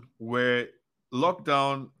phenomenon where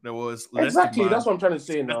lockdown there was less Exactly, that's demand. what I'm trying to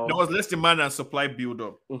say There now. was less demand and supply build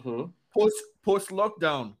up. Mm-hmm. Post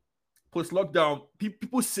lockdown,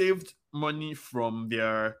 people saved money from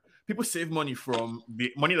the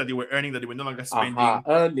money that they were earning that they were no longer Aha, spending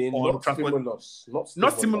earning, on not transport. stimulus, not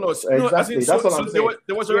Not stimulus. stimulus, no. As in, Exactly, that's what so I'm there saying. was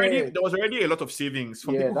there was already Yeah, there was already a lot of savings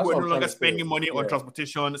from yeah, people who that's were what no I'm trying longer to say. spending money on Yeah,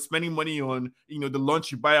 transportation, spending money on the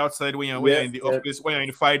lunch you buy outside when you're yeah, in the yeah. office, when you're in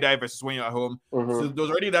the fire dive versus when you're at home. So Mm-hmm. there's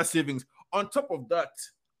already that savings. On top of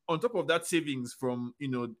that savings from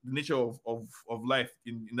the nature of life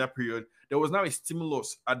in that period, there was now a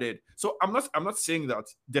stimulus added. So I'm not saying that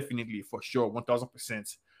definitely for sure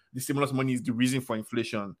 1,000% the stimulus money is the reason for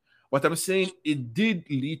inflation. What I'm saying, it did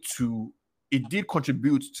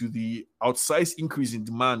contribute to the outsized increase in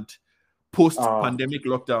demand post Uh, pandemic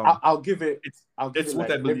lockdown. I'll give it. It's I'll give it's it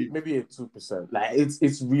what I like maybe believe. maybe a 2%. Like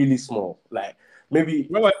it's really small. Like maybe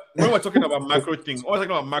When we're talking about macro things, when we're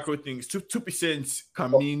talking about macro things, 2%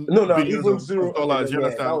 can mean no, billions even of zero. Okay, no, dollars. You yeah,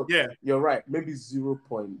 understand? that Yeah. you're right. Maybe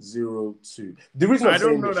 0.02. The reason I'm I don't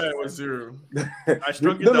saying know this, that it right? was zero. I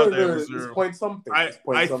strongly No, no, doubt that it no. was It's zero. point something. I It's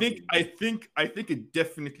point I think something. I think I think it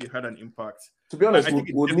definitely had an impact. To be honest, I think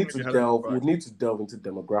it we'd need to definitely had an delve. We'd impact. need to delve into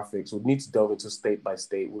demographics. We'd need to delve into state by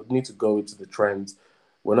state. We'd need to go into the trends.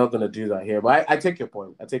 We're not going to do that here. But I take your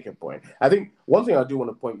point. I take your point. I think one thing I do want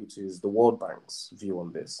to point you to is the World Bank's view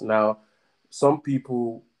on this. Now, some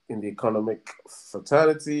people, in the economic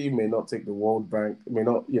fraternity, may not take the World Bank, may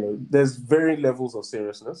not, there's varying levels of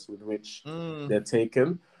seriousness with which they're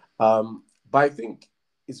taken. But I think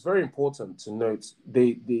it's very important to note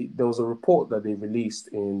there was a report that they released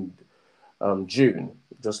in June,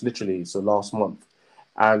 just literally, so last month,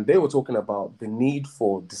 and they were talking about the need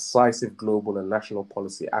for decisive global and national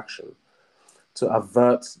policy action to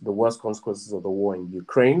avert the worst consequences of the war in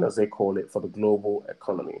Ukraine, as they call it, for the global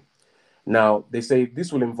economy. Now, they say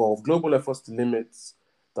this will involve global efforts to limit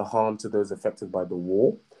the harm to those affected by the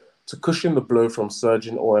war, to cushion the blow from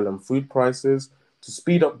surging oil and food prices, to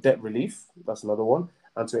speed up debt relief, that's another one,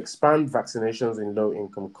 and to expand vaccinations in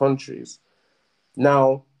low-income countries.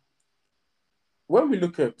 Now, when we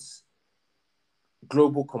look at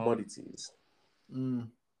global commodities,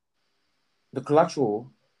 the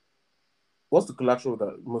collateral, what's the collateral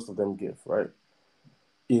that most of them give, right?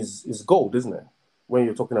 Is gold, isn't it? When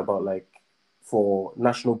you're talking about like for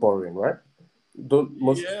national borrowing, right? Don't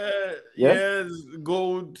most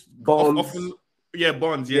gold bonds, often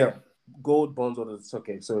bonds, gold bonds, or it's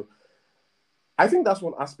okay. So I think that's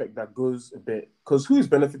one aspect that goes a bit, because who is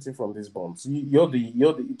benefiting from these bonds?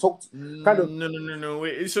 You talked kind of no.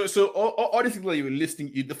 Wait. So all the things that you were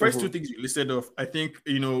listing, the first two things you listed off, I think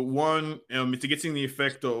one, mitigating the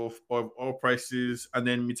effect of oil prices, and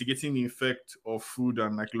then mitigating the effect of food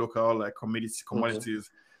and like local like commodities.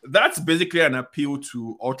 That's basically an appeal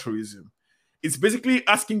to altruism. It's basically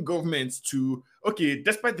asking governments to, okay,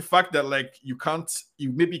 despite the fact that like you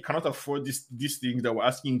maybe cannot afford these things that we're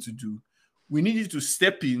asking you to do, we need you to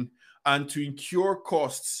step in and to incur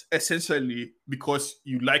costs, essentially because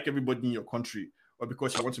you like everybody in your country or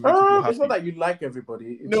because you want to make people happy. It's not that you like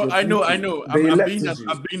everybody. It's no, I know.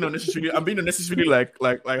 I'm being unnecessarily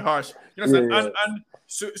like harsh. You know, and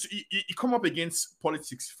so you come up against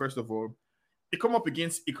politics first of all. You come up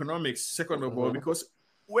against economics second of all, because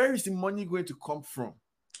where is the money going to come from?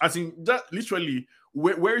 As in that literally,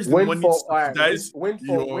 where is the money to subsidize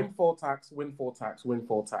windfall tax,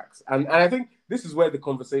 and I think this is where the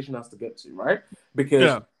conversation has to get to, right?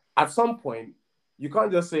 Because at some point you can't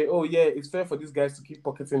just say, oh yeah, it's fair for these guys to keep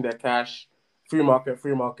pocketing their cash, free market,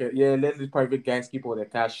 yeah, let the private guys keep all their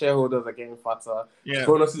cash, shareholders are getting fatter,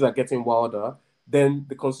 bonuses are getting wilder, then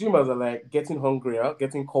the consumers are like getting hungrier,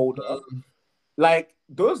 getting colder. Like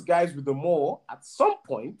those guys with the more at some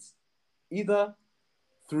point, either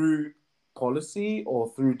through policy or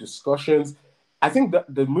through discussions, I think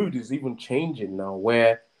that the mood is even changing now,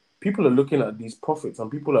 where people are looking at these profits and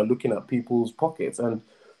people are looking at people's pockets. And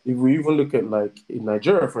if we even look at like in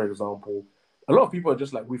Nigeria, for example, a lot of people are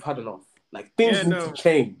just like, we've had enough. Like things need to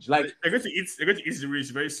change. Like they're going to eat the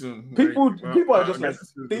rich very soon. People are just like,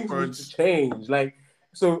 things need to change. Like,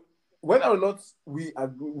 so whether or not we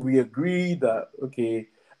agree that okay,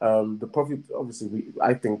 the profit, obviously,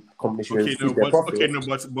 I think companies should increase their profit.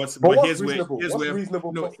 But here's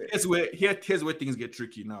where things get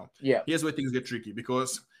tricky now. Yeah, here's where things get tricky,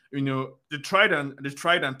 because the tried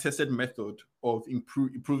and tested method of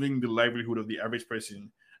improving the livelihood of the average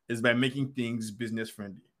person is by making things business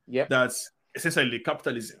friendly. Yeah, that's essentially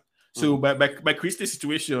capitalism. So by creating a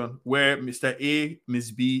situation where Mr. A,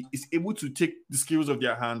 Ms. B is able to take the skills of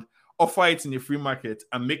their hand, offer it in a free market,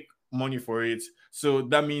 and make money for it. So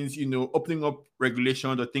that means, opening up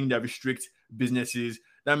regulations or things that restrict businesses.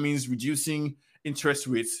 That means reducing interest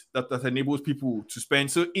rates that enables people to spend.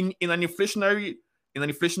 So in an inflationary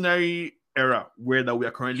era where that we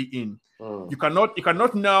are currently in, you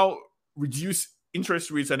cannot now reduce interest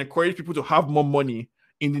rates and encourage people to have more money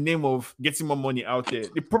in the name of getting more money out there.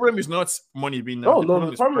 The problem is not money being out.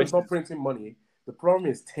 The problem is not printing money. The problem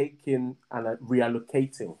is taking and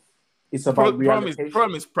reallocating. It's about reallocation. The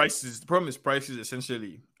problem is prices. The problem is prices,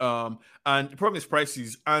 essentially. And the problem is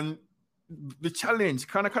prices. And the challenge,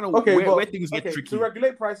 kind of where things get tricky. To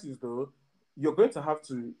regulate prices, though, you're going to have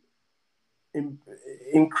to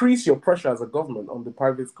increase your pressure as a government on the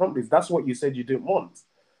private companies. That's what you said you didn't want.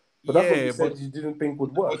 But that's what you said you didn't think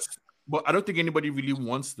would work. But I don't think anybody really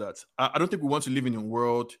wants that. I don't think we want to live in a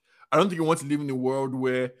world. I don't think you want to live in a world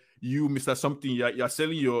where you, Mr. Something, you're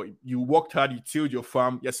selling you worked hard, you tilled your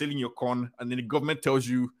farm, you're selling your corn, and then the government tells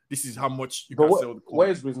you this is how much you can sell the corn. Where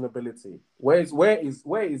is reasonability? Where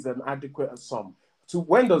is an adequate sum?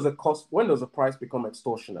 When does a price become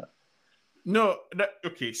extortionate? No,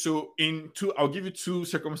 okay. So I'll give you two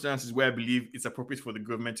circumstances where I believe it's appropriate for the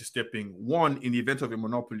government to step in. One, in the event of a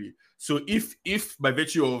monopoly. So if by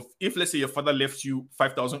virtue of, let's say your father left you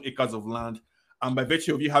 5,000 acres of land, and by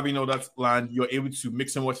virtue of you having all that land, you're able to make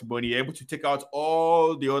so much money, you're able to take out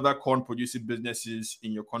all the other corn producing businesses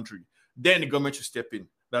in your country, then the government should step in.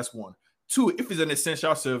 That's one. Two, if it's an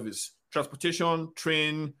essential service, transportation,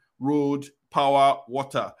 train, road, power,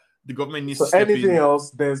 water. The government needs So to step anything in.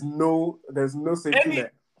 else, there's no safety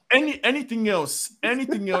net. Anything else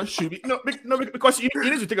should be no, because you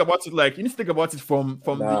need to think about it like you need to think about it from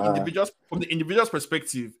the individual's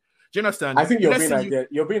perspective. Do you understand? I think Let's say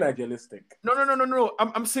you're being idealistic. No.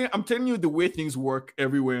 I'm telling you the way things work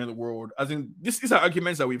everywhere in the world. As in, these are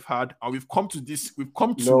arguments that we've had, and we've come to this.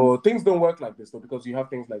 No, things don't work like this though, because you have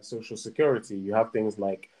things like social security, you have things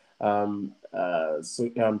like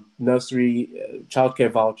nursery,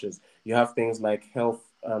 childcare vouchers, you have things like health,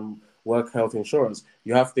 work health insurance,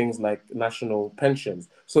 you have things like national pensions.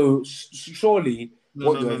 So surely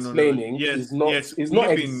what you're No. explaining Yes, is we not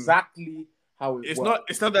live in. exactly how it works.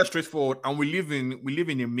 It's not that straightforward, and we live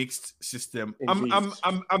in a mixed system. Indeed.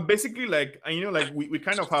 I'm basically like, and like we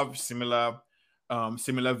kind of have similar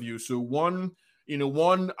views. So one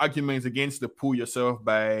argument against the pull yourself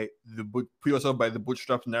by the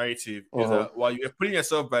bootstraps narrative is that while you're pulling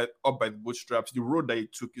yourself up by the bootstraps, the road that you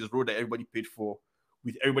took is a road that everybody paid for,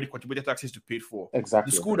 with everybody contributed taxes to pay for. Exactly.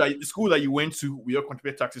 The school that you went to, we all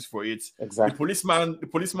contribute taxes for it. Exactly. The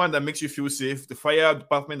policeman that makes you feel safe, the fire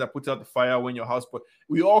department that puts out the fire when your house, but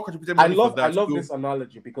we all contributed money for that. I love this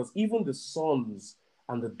analogy, because even the sons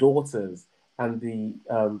and the daughters and the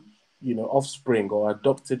offspring or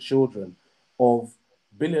adopted children of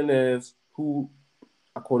billionaires who,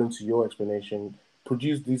 according to your explanation,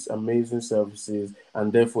 produce these amazing services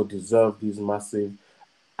and therefore deserve these massive.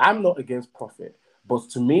 I'm not against profit.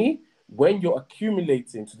 But to me, when you're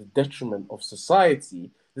accumulating to the detriment of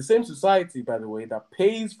society, the same society, by the way, that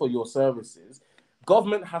pays for your services,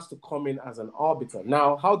 government has to come in as an arbiter.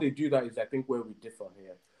 Now, how they do that is, I think, where we differ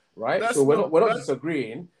here, right? So we're not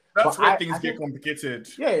disagreeing. That's where things get complicated.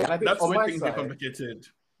 Yeah, and I think that's on where my things side, get complicated.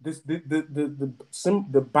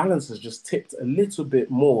 The balance has just tipped a little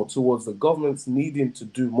bit more towards the government's needing to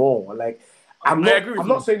do more. Like, I'm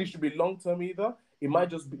not saying it should be long term either. It might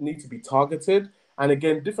just need to be targeted. And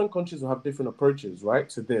again, different countries will have different approaches, right,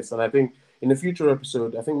 to this. And I think in a future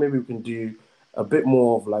episode, I think maybe we can do a bit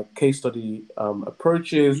more of like case study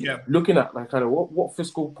approaches, looking at like kind of what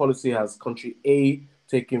fiscal policy has country A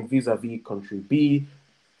taken vis-a-vis country B,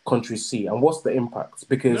 country C, and what's the impact?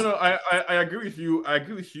 Because I agree with you. I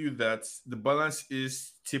agree with you that the balance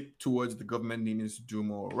is tipped towards the government needing to do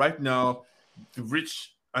more. Right now, the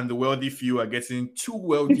rich and the wealthy few are getting too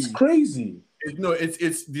wealthy. It's crazy.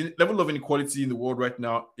 It's the level of inequality in the world right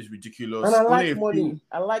now is ridiculous. And I like money.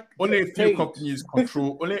 Only a few companies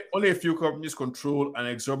control. only a few companies control an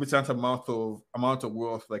exorbitant amount of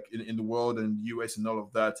wealth, like in the world and the US and all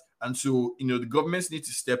of that. And so the governments need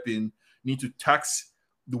to step in, need to tax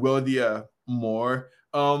the wealthier more.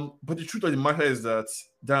 But the truth of the matter is that,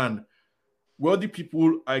 Dan, wealthy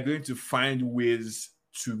people are going to find ways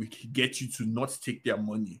to get you to not take their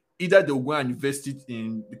money. Either they'll go and invest it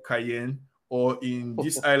in the Cayenne, or in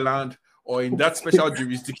this island, or in that special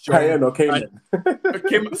jurisdiction. Cayenne or Cayman.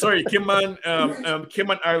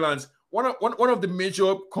 Cayman Islands. One of the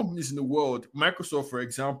major companies in the world, Microsoft, for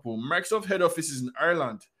example, Microsoft head office is in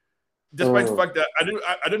Ireland. Despite the fact that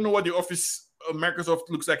I don't know what the office of Microsoft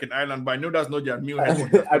looks like in Ireland, but I know that's not their main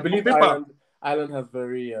headquarters. I believe Ireland has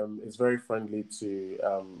is very friendly to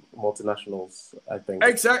multinationals, I think.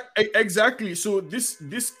 Exactly. So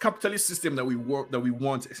this capitalist system that we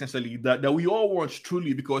want, essentially, that we all want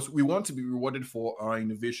truly, because we want to be rewarded for our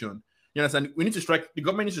innovation. You understand? The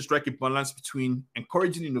government needs to strike a balance between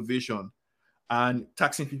encouraging innovation and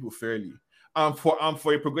taxing people fairly. For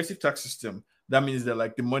a progressive tax system, that means that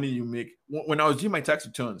like the money you make. When I was doing my tax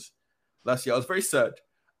returns last year, I was very sad.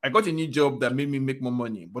 I got a new job that made me make more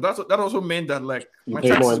money, but that also meant that like my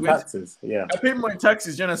taxes Yeah, I paid more in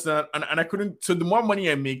taxes. You understand? And I couldn't. So the more money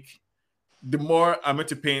I make, the more I'm meant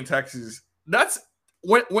to pay in taxes. That's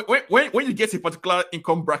when you get a particular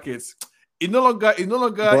income bracket, no matter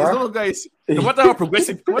how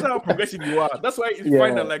progressive you are. That's why you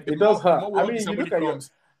find that like the more wealthy somebody becomes,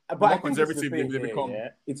 but I think conservative they become. Yeah?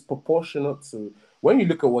 It's proportionate to when you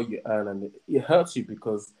look at what you earn, and it hurts you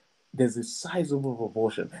because there's a sizable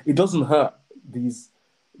proportion. It doesn't hurt these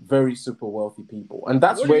very super wealthy people, and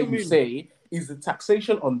that's where you say, is the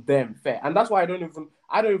taxation on them fair? And that's why I don't even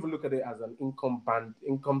look at it as an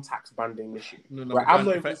income tax banding issue. No. Right? I'm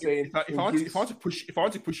not even saying if I want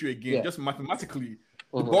to push you again, just mathematically,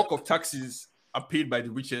 the bulk of taxes are paid by the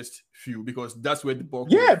richest few, because that's where the bulk.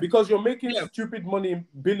 Yeah, because you're making stupid money,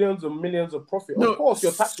 billions or millions of profit. Of course,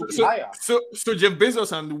 your tax will be higher. So Jeff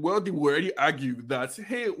Bezos and the wealthy will already argue that,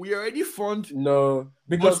 hey, we already fund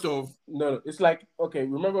most of. No, it's like, okay,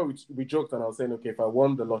 remember we joked and I was saying, okay, if I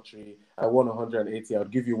won the lottery, I won 180, I'd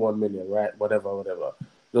give you 1 million, right? Whatever.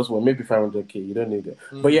 Just one, maybe 500k. You don't need it.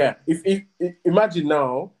 But Mm. yeah, if imagine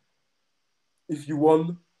now if you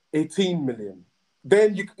won 18 million,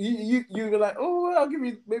 then you're like, oh, I'll give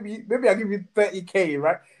you maybe I'll give you 30k,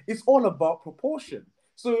 right? It's all about proportion.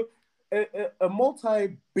 So a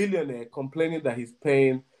multi-billionaire complaining that he's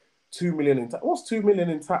paying 2 million in tax. What's 2 million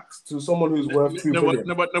in tax to someone who's worth 2 billion?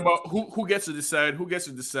 No, but who gets to decide? Who gets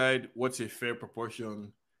to decide what's a fair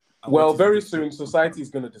proportion and what Well, isn't very a fair soon society proportion? is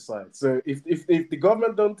going to decide. So if the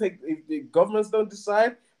government don't take, if the governments don't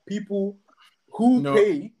decide, people who No,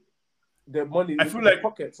 pay their money I into feel the like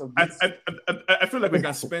pockets of I, these. I, I feel like we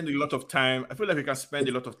can spend a lot of time. I feel like we can spend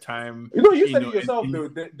a lot of time, You know, you you said know, it yourself, though.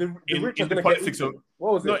 The rich are in the going to get politics of eaten.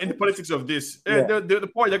 What was no, it? in the politics of this. Yeah. The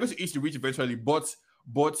poor they're going to eat the rich eventually, but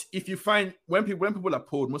if you find when people are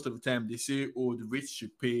poor, most of the time they say, oh, the rich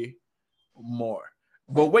should pay more.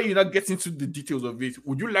 But when you're not getting into the details of it,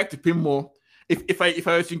 would you like to pay more? If I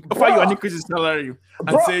was to offer you an Bro, increase in salary and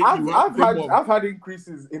bro, say you want to pay more, I've had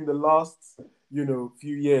increases in the last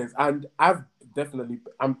few years, and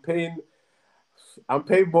I'm paying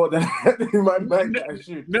more than in my mind no, that I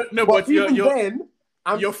should. no, But but even then,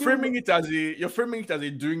 I'm you're still framing it as a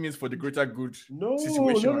doing this for the greater good no,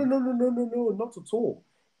 situation. not at all.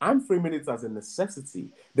 I'm framing it as a necessity.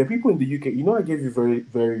 The people in the UK, I gave you very,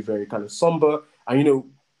 very, very kind of somber, and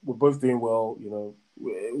we're both doing well.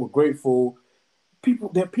 We're grateful.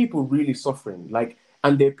 There are people really suffering,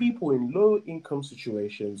 and there are people in low income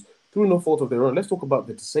situations through no fault of their own. Let's talk about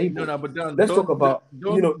the No, disabled. no, but Let's talk about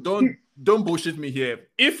don't bullshit me here.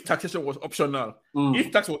 If taxation was optional, mm,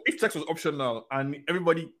 if tax was optional, and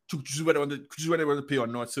everybody could choose whether they want to pay or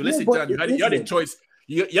not. So let's yeah, say, but Jan, it you had a isn't. choice.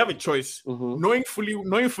 You have a choice, Mm-hmm.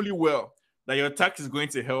 knowing fully well that your tax is going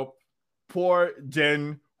to help poor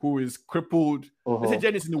Jen who is crippled. Let's say Uh-huh.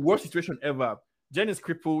 Jen is in the worst situation ever. Jen is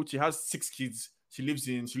crippled. She has 6 kids. She lives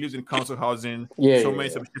in council housing Yeah, somewhere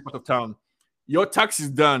yeah, in yeah. some part of town. Your taxes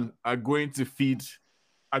done are going to feed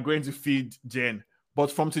Jen.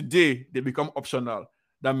 But from today, they become optional.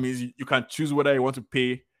 That means you can choose whether you want to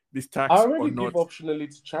pay this I tax or already give not. optionally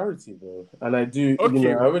to charity though, and I do,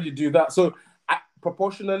 Okay. I already do that. So,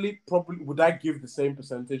 proportionally, probably would I give the same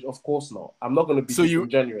percentage? Of course not. I'm not going to be So you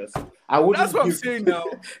disingenuous. I that's wouldn't what I'm give. saying now.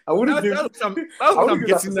 I wouldn't give. That's I what wouldn't I'm give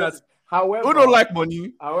that getting at. percentage. Who don't However, like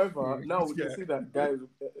money? now we can Yeah. see that, guys,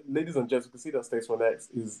 ladies and gents, we can see that Statesman X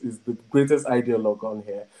is the greatest ideologue on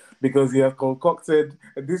here because he has concocted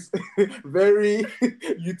this very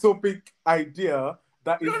utopic idea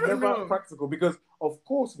that is never No. practical. Because of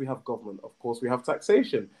course we have government, of course we have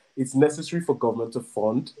taxation. It's necessary for government to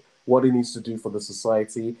fund what it needs to do for the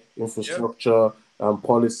society, Yep. infrastructure,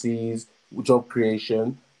 policies, job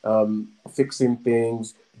creation, fixing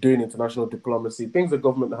things, doing international diplomacy, things the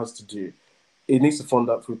government has to do. It needs to fund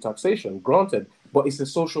that through taxation, granted, but it's a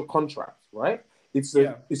social contract, right?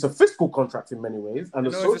 Yeah. It's a fiscal contract in many ways and a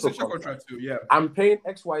No, it's a social social contract. contract too. Yeah. I'm paying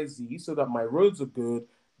XYZ so that my roads are good,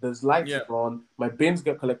 there's lights Yeah. on, my bins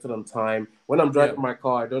get collected on time. When I'm Yeah. driving my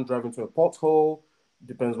car, I don't drive into a pothole.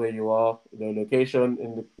 Depends where you are, the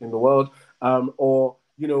location in the world, or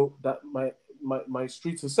that my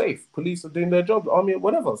streets are safe. Police are doing their job. Army,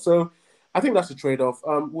 whatever. So, I think that's a trade-off.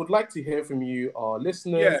 Would like to hear from you, our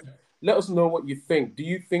listeners. Yeah. Let us know what you think. Do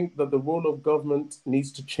you think that the role of government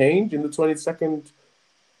needs to change in the 22nd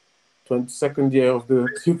year of the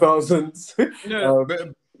 2000s? No, but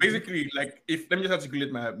basically, like, if let me just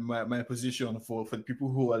articulate my position for the people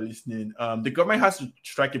who are listening. The government has to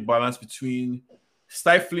strike a balance between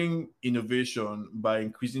stifling innovation by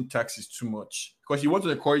increasing taxes too much because you want to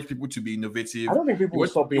encourage people to be I innovative. don't think people will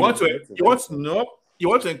stop You being want to innovative. you want to know you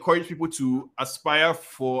want to encourage people to aspire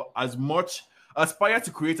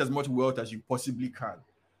to create as much wealth as you possibly can.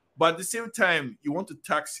 But at the same time, you want to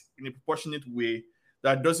tax in a proportionate way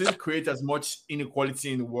that doesn't create as much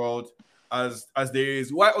inequality in the world as there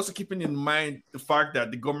is, while also keeping in mind the fact that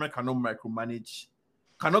the government cannot micromanage,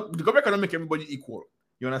 cannot the government cannot make everybody equal.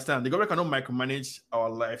 You understand? The government cannot micromanage our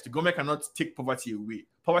life. The government cannot take poverty away.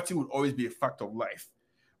 Poverty will always be a fact of life,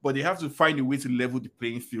 but they have to find a way to level the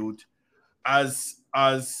playing field as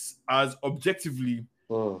objectively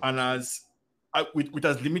Mm. and as with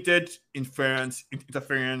as limited interference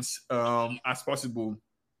as possible.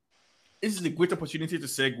 This is a great opportunity to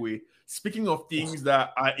segue. Speaking of things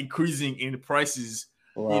that are increasing in prices,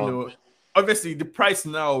 you Wow. know, obviously the price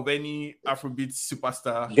now of any Afrobeat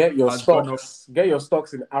superstar Get your has gone up. stocks. Get your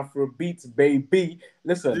stocks in Afrobeat, baby.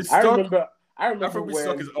 Listen, The I stock, remember. I remember Afrobeat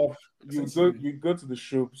stock when is up you go essentially. you go to the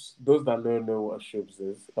shops. Those that don't know what a shops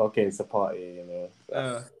is, okay, it's a party.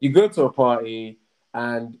 Uh, You go to a party,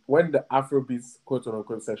 and when the Afrobeat quote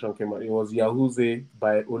unquote section came out, it was Yahuze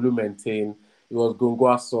by Olu Maintain. It was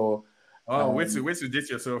Gongwaso. Oh, wait to date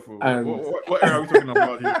yourself. And What era are we talking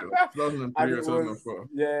about here? and 2003 or it was 2004?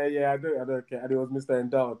 I don't care. And it was Mr.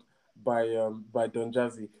 Endowed by Don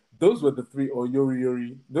Jazzy. Those were the three, or Yori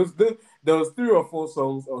Yori. There was 3 or 4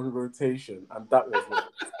 songs on rotation, and that was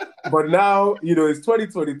it. But now, it's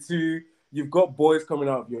 2022. You've got boys coming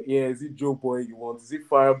out of your ear. Is it Joe Boy you want? Is it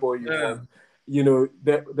Fire Boy you Yeah. want?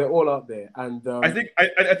 They're all out there. And I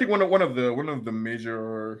think one of the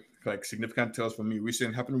major like significant tells for me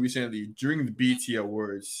happened recently during the BET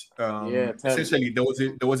Awards. Thames. Essentially there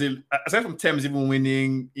was a aside from Thames even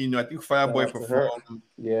winning, I think Shout Fireboy out to her. performed,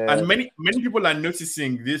 Yeah. and many people are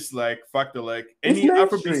noticing this like factor like It's any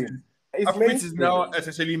Afrobeat mainstream. It's Afrobeat is now mainstream.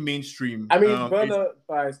 essentially mainstream. I mean, Burner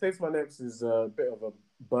by Statesman X is a bit of a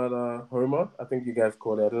Burner Homer. I think you guys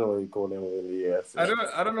call it. I don't know what you call them in the US. I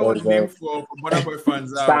don't know what the name for Burna Boy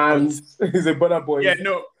fans are, but Stands. He's a Burner Boy. yeah,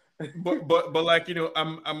 no, but like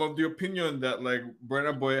I'm of the opinion that like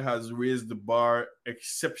Burna Boy has raised the bar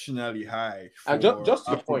exceptionally high And for just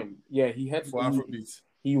to your point, yeah, Afrobeats.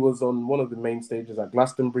 he was on one of the main stages at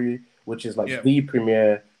Glastonbury, which is like Yeah, the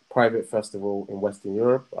premier private festival in Western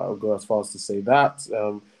Europe. I'll go as far as to say that.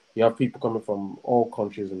 You have people coming from all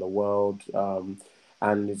countries in the world,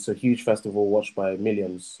 and it's a huge festival watched by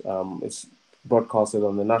millions. It's broadcasted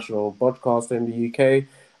on the national broadcaster in the UK,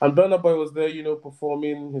 and Burna Boy was there,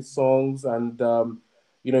 performing his songs, and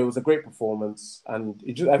it was a great performance, and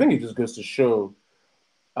I think it just goes to show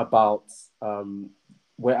about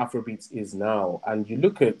where Afrobeats is now. And you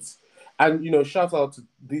look at, and shout out to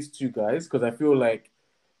these two guys because I feel like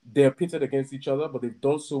they're pitted against each other, but they've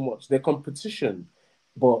done so much. Their competition,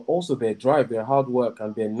 but also their drive, their hard work,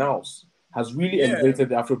 and their nous has really yeah, elevated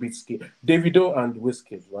the Afrobeat scale. Davido and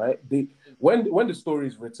Wizkid, right? When the story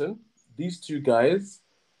is written, these two guys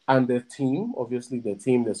and their team, obviously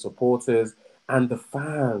their supporters, and the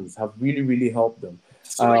fans have really, really helped them.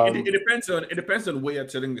 So like it depends on where you're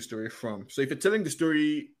telling the story from. So if you're telling the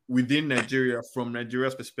story within Nigeria from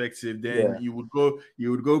Nigeria's perspective, then Yeah. you would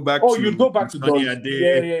go back Oh, you'd to go back to Sunny Don's. Yeah,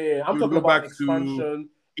 Ade, yeah, yeah. I'm you would talking go about back to expansion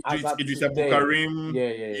as at Idris Abdul today. Karim, Yeah,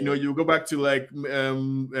 yeah, yeah. you go back to like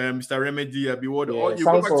Mr. Remedy, Abiwad, or Yeah, you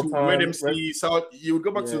go Sound back to Red Sultan, MC South, you would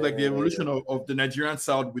go back to like the yeah. evolution of the Nigerian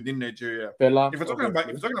South within Nigeria. Fela, If you're talking about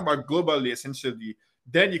if obviously. you're talking about globally, essentially,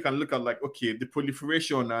 then you can look at like, okay, the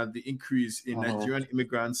proliferation and the increase in Nigerian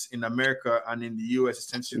immigrants in America and in the US,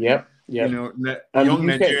 essentially, Yep. And the young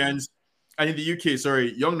UK. Nigerians, and in the UK,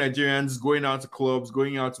 sorry, young Nigerians going out to clubs,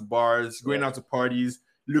 going out to bars, going out to parties,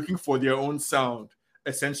 looking for their own sound,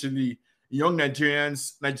 essentially. Young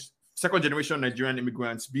Nigerians, second generation Nigerian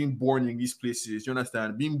immigrants being born in these places, you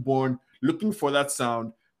understand? Being born, looking for that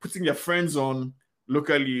sound, putting their friends on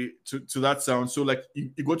locally to that sound. So like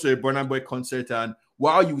you go to a Burna Boy concert, and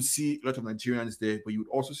while you see a lot of Nigerians there, but you would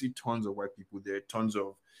also see tons of white people there, tons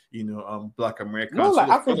of Black No, Americans. So like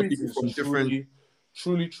there's tons of Afrobeat people is from different.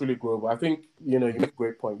 truly global. I think, you make a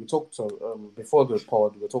great point. We talked before the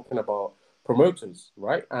pod, we were talking about promoters,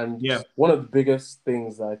 right? And Yeah, one of the biggest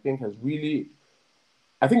things that I think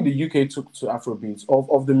I think the UK took to Afrobeats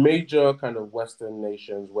of the major kind of Western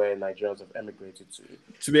nations where Nigerians have emigrated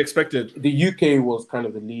to be expected. the UK was kind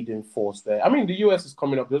of the leading force there. I mean, the US is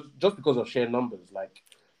coming up just because of sheer numbers. Like,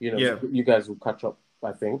 Yeah. you guys will catch up,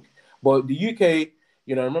 I think. But the UK,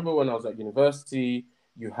 I remember when I was at university,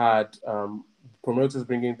 you had promoters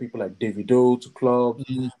bringing people like Davido to clubs,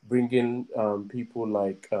 bringing people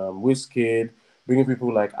like Wizkid, bringing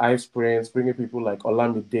people like Ice Prince, bringing people like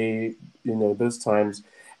Olamide, those times.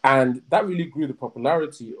 And that really grew the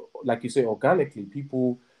popularity, like you say, organically.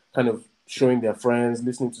 People kind of showing their friends,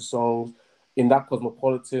 listening to songs in that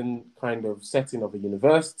cosmopolitan kind of setting of a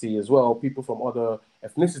university as well. People from other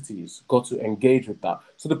ethnicities got to engage with that.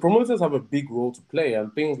 So the promoters have a big role to play,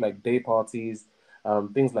 and things like day parties,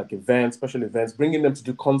 things like events, special events, bringing them to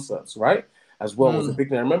do concerts, right? As well was a big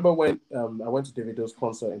thing. I remember when I went to Davido's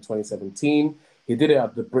concert in 2017. He did it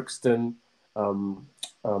at the Brixton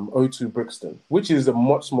O2 Brixton, which is a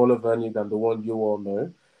much smaller venue than the one you all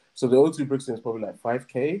know. So the O2 Brixton is probably like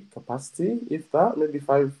 5K capacity, if that, maybe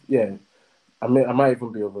five. Yeah, I might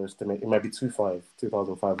even be overestimating. It might be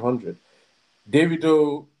 2,500.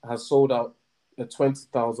 Davido has sold out a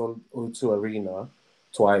 20,000 O2 arena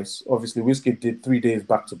twice. Obviously, Wizkid did 3 days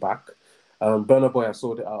back to back. Burna Boy has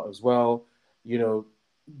sold it out as well.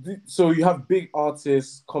 So you have big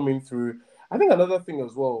artists coming through. I think another thing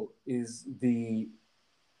as well is the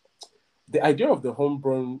idea of the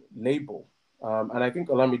homegrown label. And I think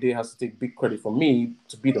Olamide has to take big credit for me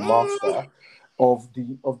to be the master of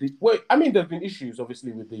the wait. I mean, there have been issues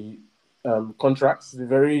obviously with the contracts.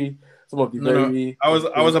 Some of the No, no. very I was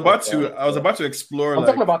extreme about to contracts. I was about to explore I'm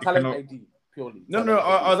talking like about Talent ID. purely. No, no,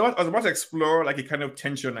 I was about to explore like a kind of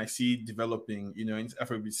tension I see developing, in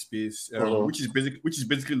Afrobeat space, which is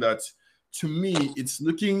basically that. To me, it's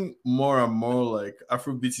looking more and more like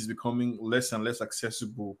Afrobeat is becoming less and less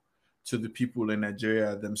accessible to the people in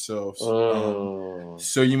Nigeria themselves.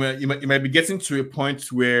 So you might be getting to a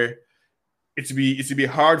point where it's be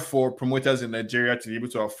hard for promoters in Nigeria to be able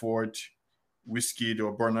to afford Wizkid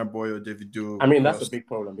or Burna Boy or Davido I mean, that's a big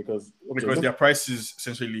problem because their prices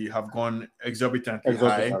essentially have gone exorbitantly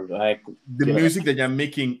high. like The music that you're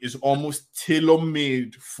making is almost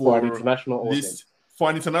tailor-made for an international audience. For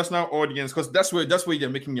an international audience, because that's where you're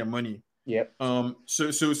making your money. Yep.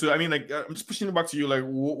 So I mean, like, I'm just pushing it back to you. Like,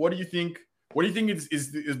 what do you think? What do you think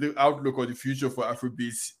is the outlook or the future for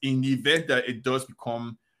Afrobeats in the event that it does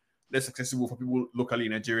become less accessible for people locally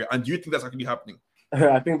in Nigeria? And do you think that's actually happening?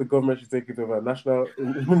 I think the government should take it over. National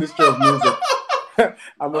Ministry of Music.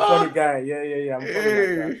 I'm a funny guy. Yeah. I'm funny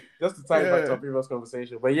like that. Just to tie it back to our previous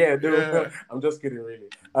conversation. But I'm just kidding, really.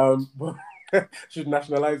 But should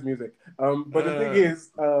nationalize music. But the thing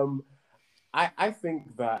is, I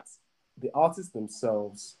think that the artists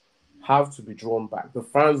themselves have to be drawn back. The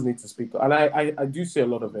fans need to speak. And I do see a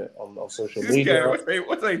lot of it on social media.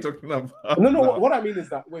 What are you talking about? No. What I mean is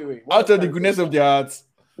that, wait. Out of the goodness of their hearts.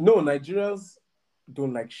 No, Nigerians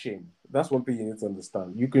don't like shame. That's one thing you need to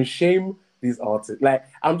understand. You can shame these artists. Like,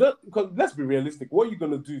 because let's be realistic. What are you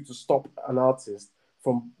going to do to stop an artist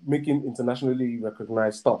from making internationally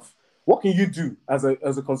recognized stuff? What can you do as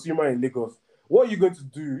a consumer in Lagos? What are you going to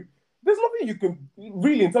do? There's nothing you can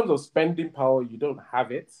really, in terms of spending power, you don't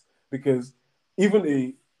have it, because even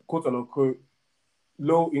a quote unquote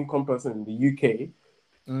low income person in the UK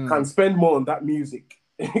can spend more on that music.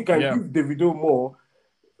 Can give Davido more,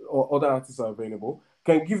 or other artists are available,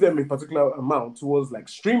 can give them a particular amount towards like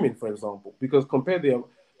streaming, for example, because compared to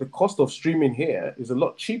the cost of streaming here is a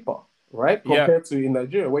lot cheaper, right? Compared to in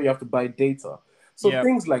Nigeria where you have to buy data. So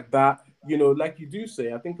things like that, like you do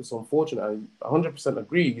say, I think it's unfortunate. I 100%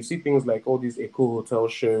 agree. You see things like all these eco hotel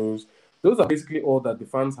shows. Those are basically all that the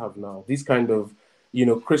fans have now. These kind of,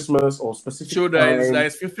 Christmas or specific show that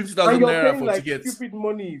is 50,000 naira for like tickets. Stupid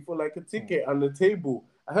money for like a ticket and a table.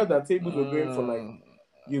 I heard that tables were going for like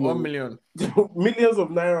 1 million, millions of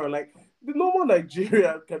naira. Like the normal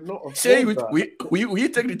Nigerian cannot afford that. We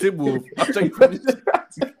take the table after you finish.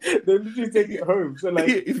 They literally take it home. So like,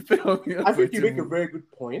 I think you make a very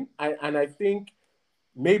good point, and I think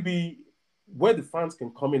maybe where the fans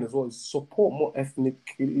can come in as well is support more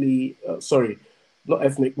ethnically. Not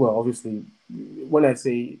ethnic. Well, obviously, when I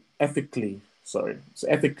say ethically, so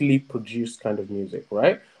ethically produced kind of music,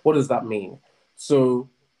 right? What does that mean? So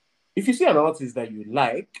if you see an artist that you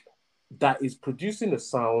like that is producing a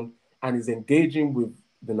sound and is engaging with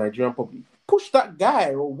the Nigerian public, push that guy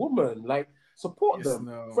or woman, like support them.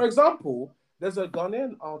 No. For example, there's a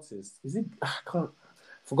Ghanaian artist.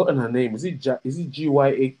 Forgotten her name. Is it Gyakie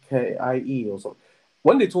or something?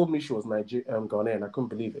 When they told me she was Ghanaian, I couldn't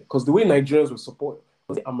believe it, because the way Nigerians were supporting.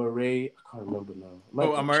 Was it Amare? I can't remember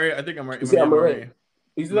now. Amare. I think Amare. Is it Amare?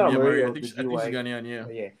 Is it Amare? I think she's Ghanaian.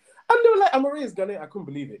 Yeah. And they were like, Amare is Ghanaian. I couldn't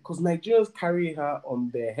believe it, because Nigerians carry her on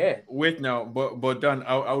their head. Wait now, but Dan,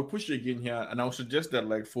 I will push you again here, and I'll suggest that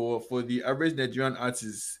like for the average Nigerian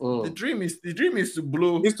artist, the dream is to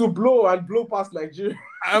blow. Is to blow and blow past Nigeria.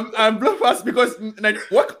 I'm blow past, because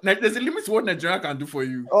there's a limit to what Nigeria can do for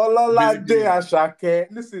you. Ashake.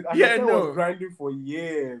 Listen, Ashake was grinding for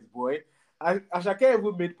years, boy. Ashake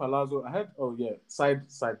even made Palazzo. I heard,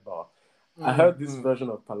 sidebar. I heard this version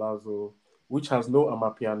of Palazzo, which has no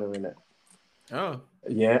Amapiano in it. Oh.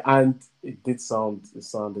 Yeah, and it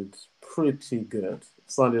sounded pretty good.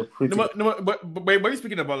 But you're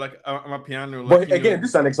speaking about like Amapiano. Like, but again, this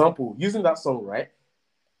is an example. Using that song, right?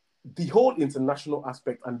 The whole international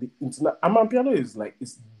aspect and the Amapiano is like,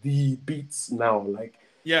 it's the beats now. Like,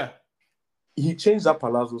 he changed that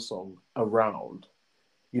Palazzo song around.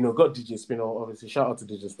 Got DJ Spinall, obviously. Shout out to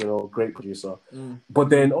DJ Spinall, great producer. But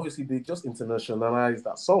then, obviously, they just internationalized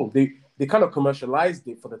that song. They kind of commercialized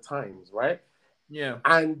it for the times, right? Yeah.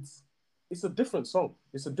 And it's a different song.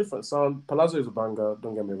 It's a different sound. Palazzo is a banger,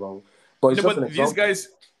 don't get me wrong. But it's just an example.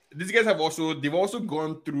 These guys they've also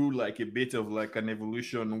gone through like a bit of like an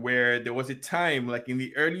evolution, where there was a time, like in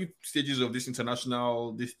the early stages of this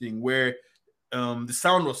thing, where the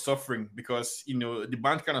sound was suffering, because the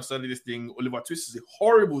band kind of started this thing. Oliver Twist is a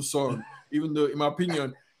horrible song, even though, in my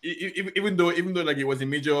opinion, even though like it was a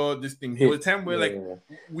major this thing. There was a time where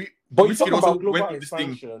we talk about global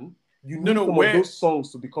expansion. you No, need no, some of where those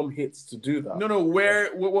songs to become hits to do that. no, no, where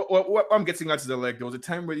what I'm getting at is that like there was a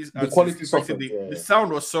time where these The artists, quality firstly, suffered, the yeah.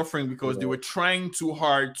 sound was suffering because they Yeah. were trying too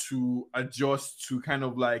hard to adjust to kind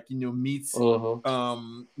of like meets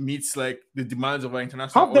like the demands of our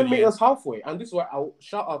international Have them meet audience. us halfway. And this is why I'll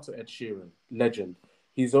shout out to Ed Sheeran, legend.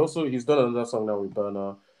 He's done another song now with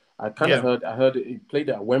Burner. Yeah, I heard it, he played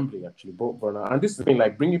it at Wembley actually, both Burner. And this is the thing,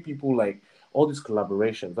 like bringing people like all these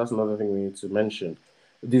collaborations. That's another thing we need to mention.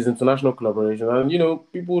 These international collaborations.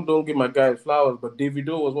 And people don't give my guy flowers, but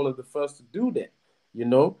Davido was one of the first to do that. You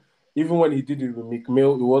know, even when he did it with Meek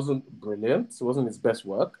Mill, it wasn't brilliant. It wasn't his best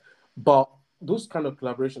work. But those kind of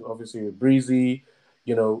collaborations, obviously with Breezy,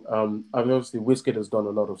 obviously Wizkid has done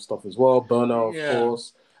a lot of stuff as well. Burner, of yeah.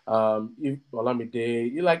 course.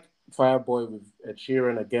 Olamide, you like Fireboy with Ed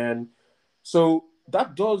Sheeran again. So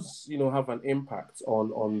that does, have an impact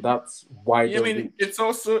on that Yeah, I wider mean, reach. it's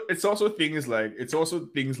also things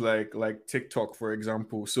like TikTok, for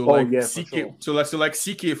example. So Oh like yeah, for CK, sure. so like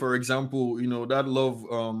CK, for example, that love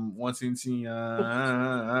once in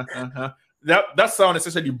that sound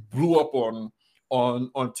essentially blew up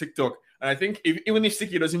on TikTok. And I think even if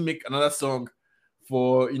CK doesn't make another song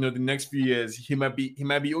for the next few years, he might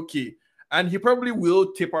be okay. And he probably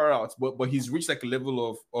will taper out, but he's reached like a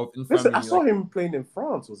level of Listen, I infamy. saw Like, him playing in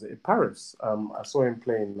France. Was it in Paris? I saw him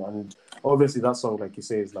playing, and obviously that song, like you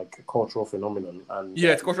say, is like a cultural phenomenon. And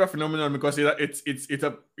yeah, it's cultural phenomenon because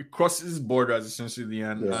it crosses borders essentially,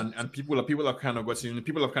 and yeah, and and people have kind of gotten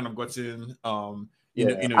yeah.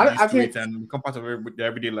 I used to it think and become part of their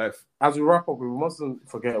everyday life. as we wrap up, we mustn't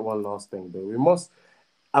forget one last thing, though. We must,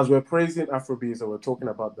 as we're praising Afrobeats and we're talking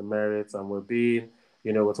about the merits and we're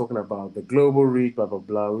talking about the global reach, blah blah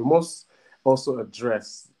blah. We must also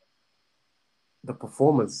address the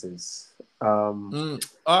performances.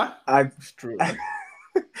 I, It's true.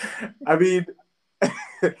 I mean,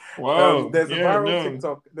 Wow. there's a Yeah. viral No.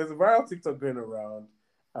 TikTok. There's a viral TikTok going around,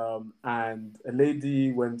 and a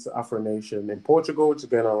lady went to Afro Nation in Portugal, which is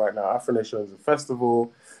going on right now. Afro Nation is a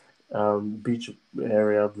festival, beach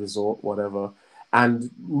area, resort, whatever.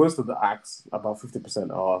 And most of the acts, about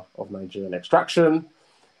 50%, are of Nigerian extraction.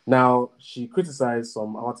 Now, she criticized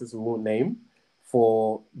some artists we won't name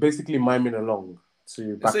for basically miming along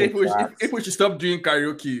to So backing if tracks we should stop doing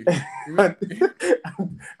karaoke, and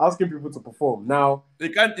asking people to perform. Now,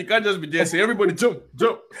 it can't just be there. Say everybody jump,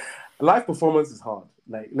 jump. live performance is hard.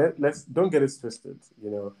 Like, let's don't get it twisted.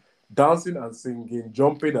 Dancing and singing,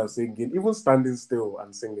 jumping and singing, even standing still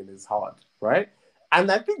and singing is hard, right? And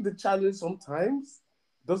I think the challenge sometimes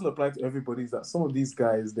doesn't apply to everybody. Is that some of these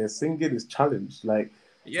guys, their singing is challenged. Like,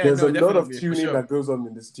 Yeah. there's a No. lot of Definitely. For tuning sure. that goes on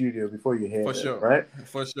in the studio before you hear For them, sure. right?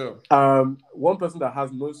 For sure. One person that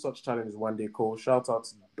has no such challenge is One Day Cole. Shout out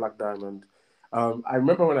to Black Diamond. I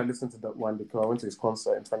remember when I listened to that One Day Cole. I went to his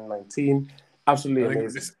concert in 2019. Absolutely I think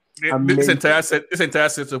amazing. this Amazing. entire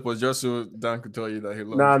setup was just so Dan could tell you that he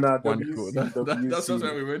Nah, loved nah, one cool. WC, That's just why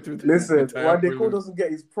WC. we went through the Listen, entire One Day Cole playlist. doesn't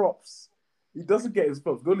get his props. He doesn't get his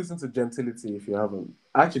props. Go listen to Gentility if you haven't.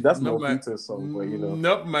 Actually, that's Not Mo my, Vito's song, but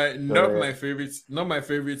not so, my favorite, not my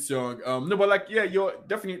favorite song. No, but like, yeah, you're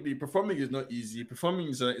definitely performing is not easy. Performing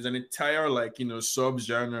is an entire like sub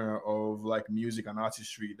genre of like music and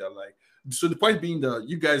artistry that like. So the point being that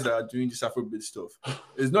you guys that are doing this Afrobeat stuff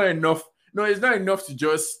is not enough. No, it's not enough to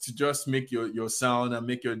just make your sound and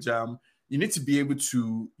make your jam. You need to be able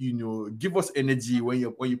to give us energy when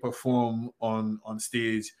you perform on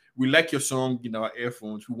stage. We like your song in our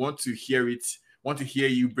earphones. We want to hear it. Want to hear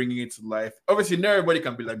you bringing it to life. Obviously, not everybody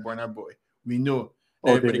can be like Burna Boy. We know not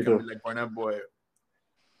oh, everybody can be Davido. like Burna Boy.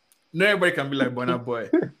 Not everybody can be like Burna Boy.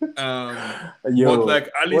 But Yo, like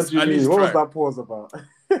what do you at mean? least What was try. that pause about?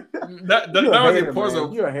 That You're a was a hater, pause man.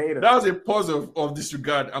 of You're a hater. that was a pause of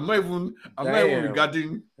disregard. I'm not even Damn.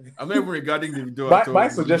 regarding the video My, at all. my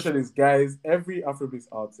suggestion is, guys, every Afrobeat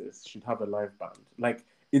artist should have a live band. Like,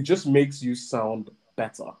 it just makes you sound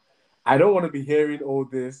better. I don't want to be hearing all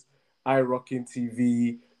this iRocking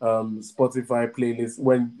TV, Spotify playlist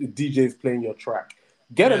when the DJ is playing your track.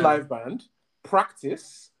 Get a Yeah. live band,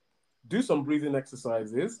 practice, do some breathing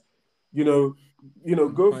exercises, you know,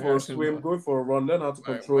 go My for a guys in swim, go for a run,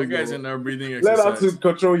 my guys in our breathing learn how to exercise.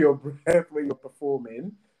 control your breath when you're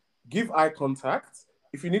performing. Give eye contact.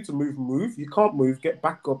 If you need to move, move. You can't move, get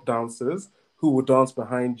backup dancers who will dance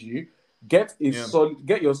behind you. Yeah.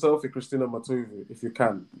 Get yourself a Christina Matovu if you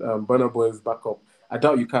can. Burna Boy's backup. I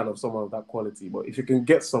doubt you can of someone of that quality, but if you can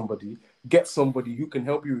get somebody who can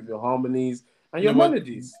help you with your harmonies and your But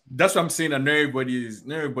melodies. that's what I'm saying. That not everybody's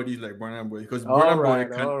like Burna Boy because All Burna Boy right,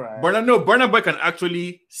 can all right. Burna Boy can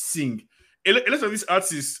actually sing. A lot of these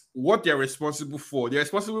artists, what they're responsible for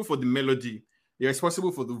the melody. They're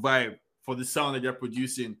responsible for the vibe, for the sound that they're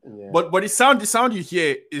producing. Yeah. But the sound you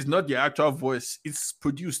hear is not the actual voice. It's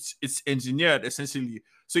produced, it's engineered essentially.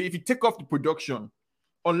 So if you take off the production,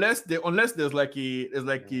 unless there's like a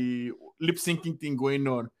lip syncing thing going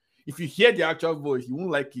on, if you hear the actual voice, you won't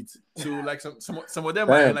like it. So like some of them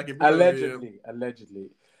are like a bit allegedly.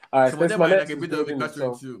 All right, some of Space them are like Manex a is bit of a building catering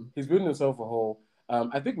himself. too. He's building himself a whole.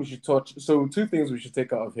 I think we should touch. So two things we should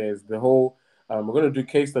take out of here is the whole. We're going to do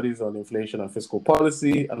case studies on inflation and fiscal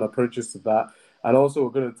policy and approaches to that, and also we're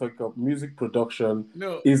going to talk about music production.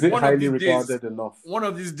 No, Is it one of highly these days, regarded enough? one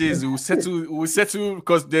of these days we'll settle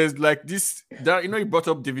because there's like this that you brought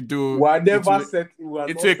up Davido Well, I never into said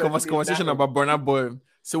into a conversation about Burna Boy.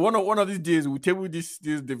 So one of these days we'll table this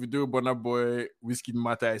Davido Burna Boy whiskey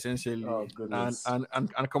matter essentially, Oh goodness!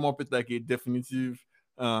 and come up with like a definitive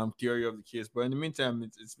theory of the case. But in the meantime,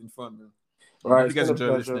 it's been fun, man. All right, Hope you it's guys been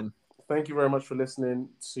a enjoy pleasure. listening. Thank you very much for listening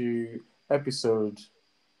to episode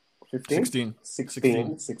 15?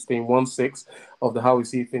 16 of the How We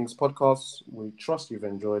See Things podcast. We trust you've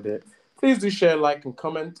enjoyed it. Please do share, like, and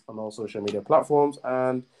comment on all social media platforms.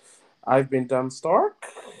 And I've been Dan Stark.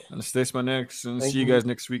 And Stace my next, and Thank see you guys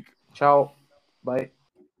next week. Ciao. Bye.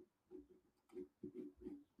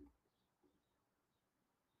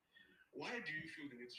 Why do you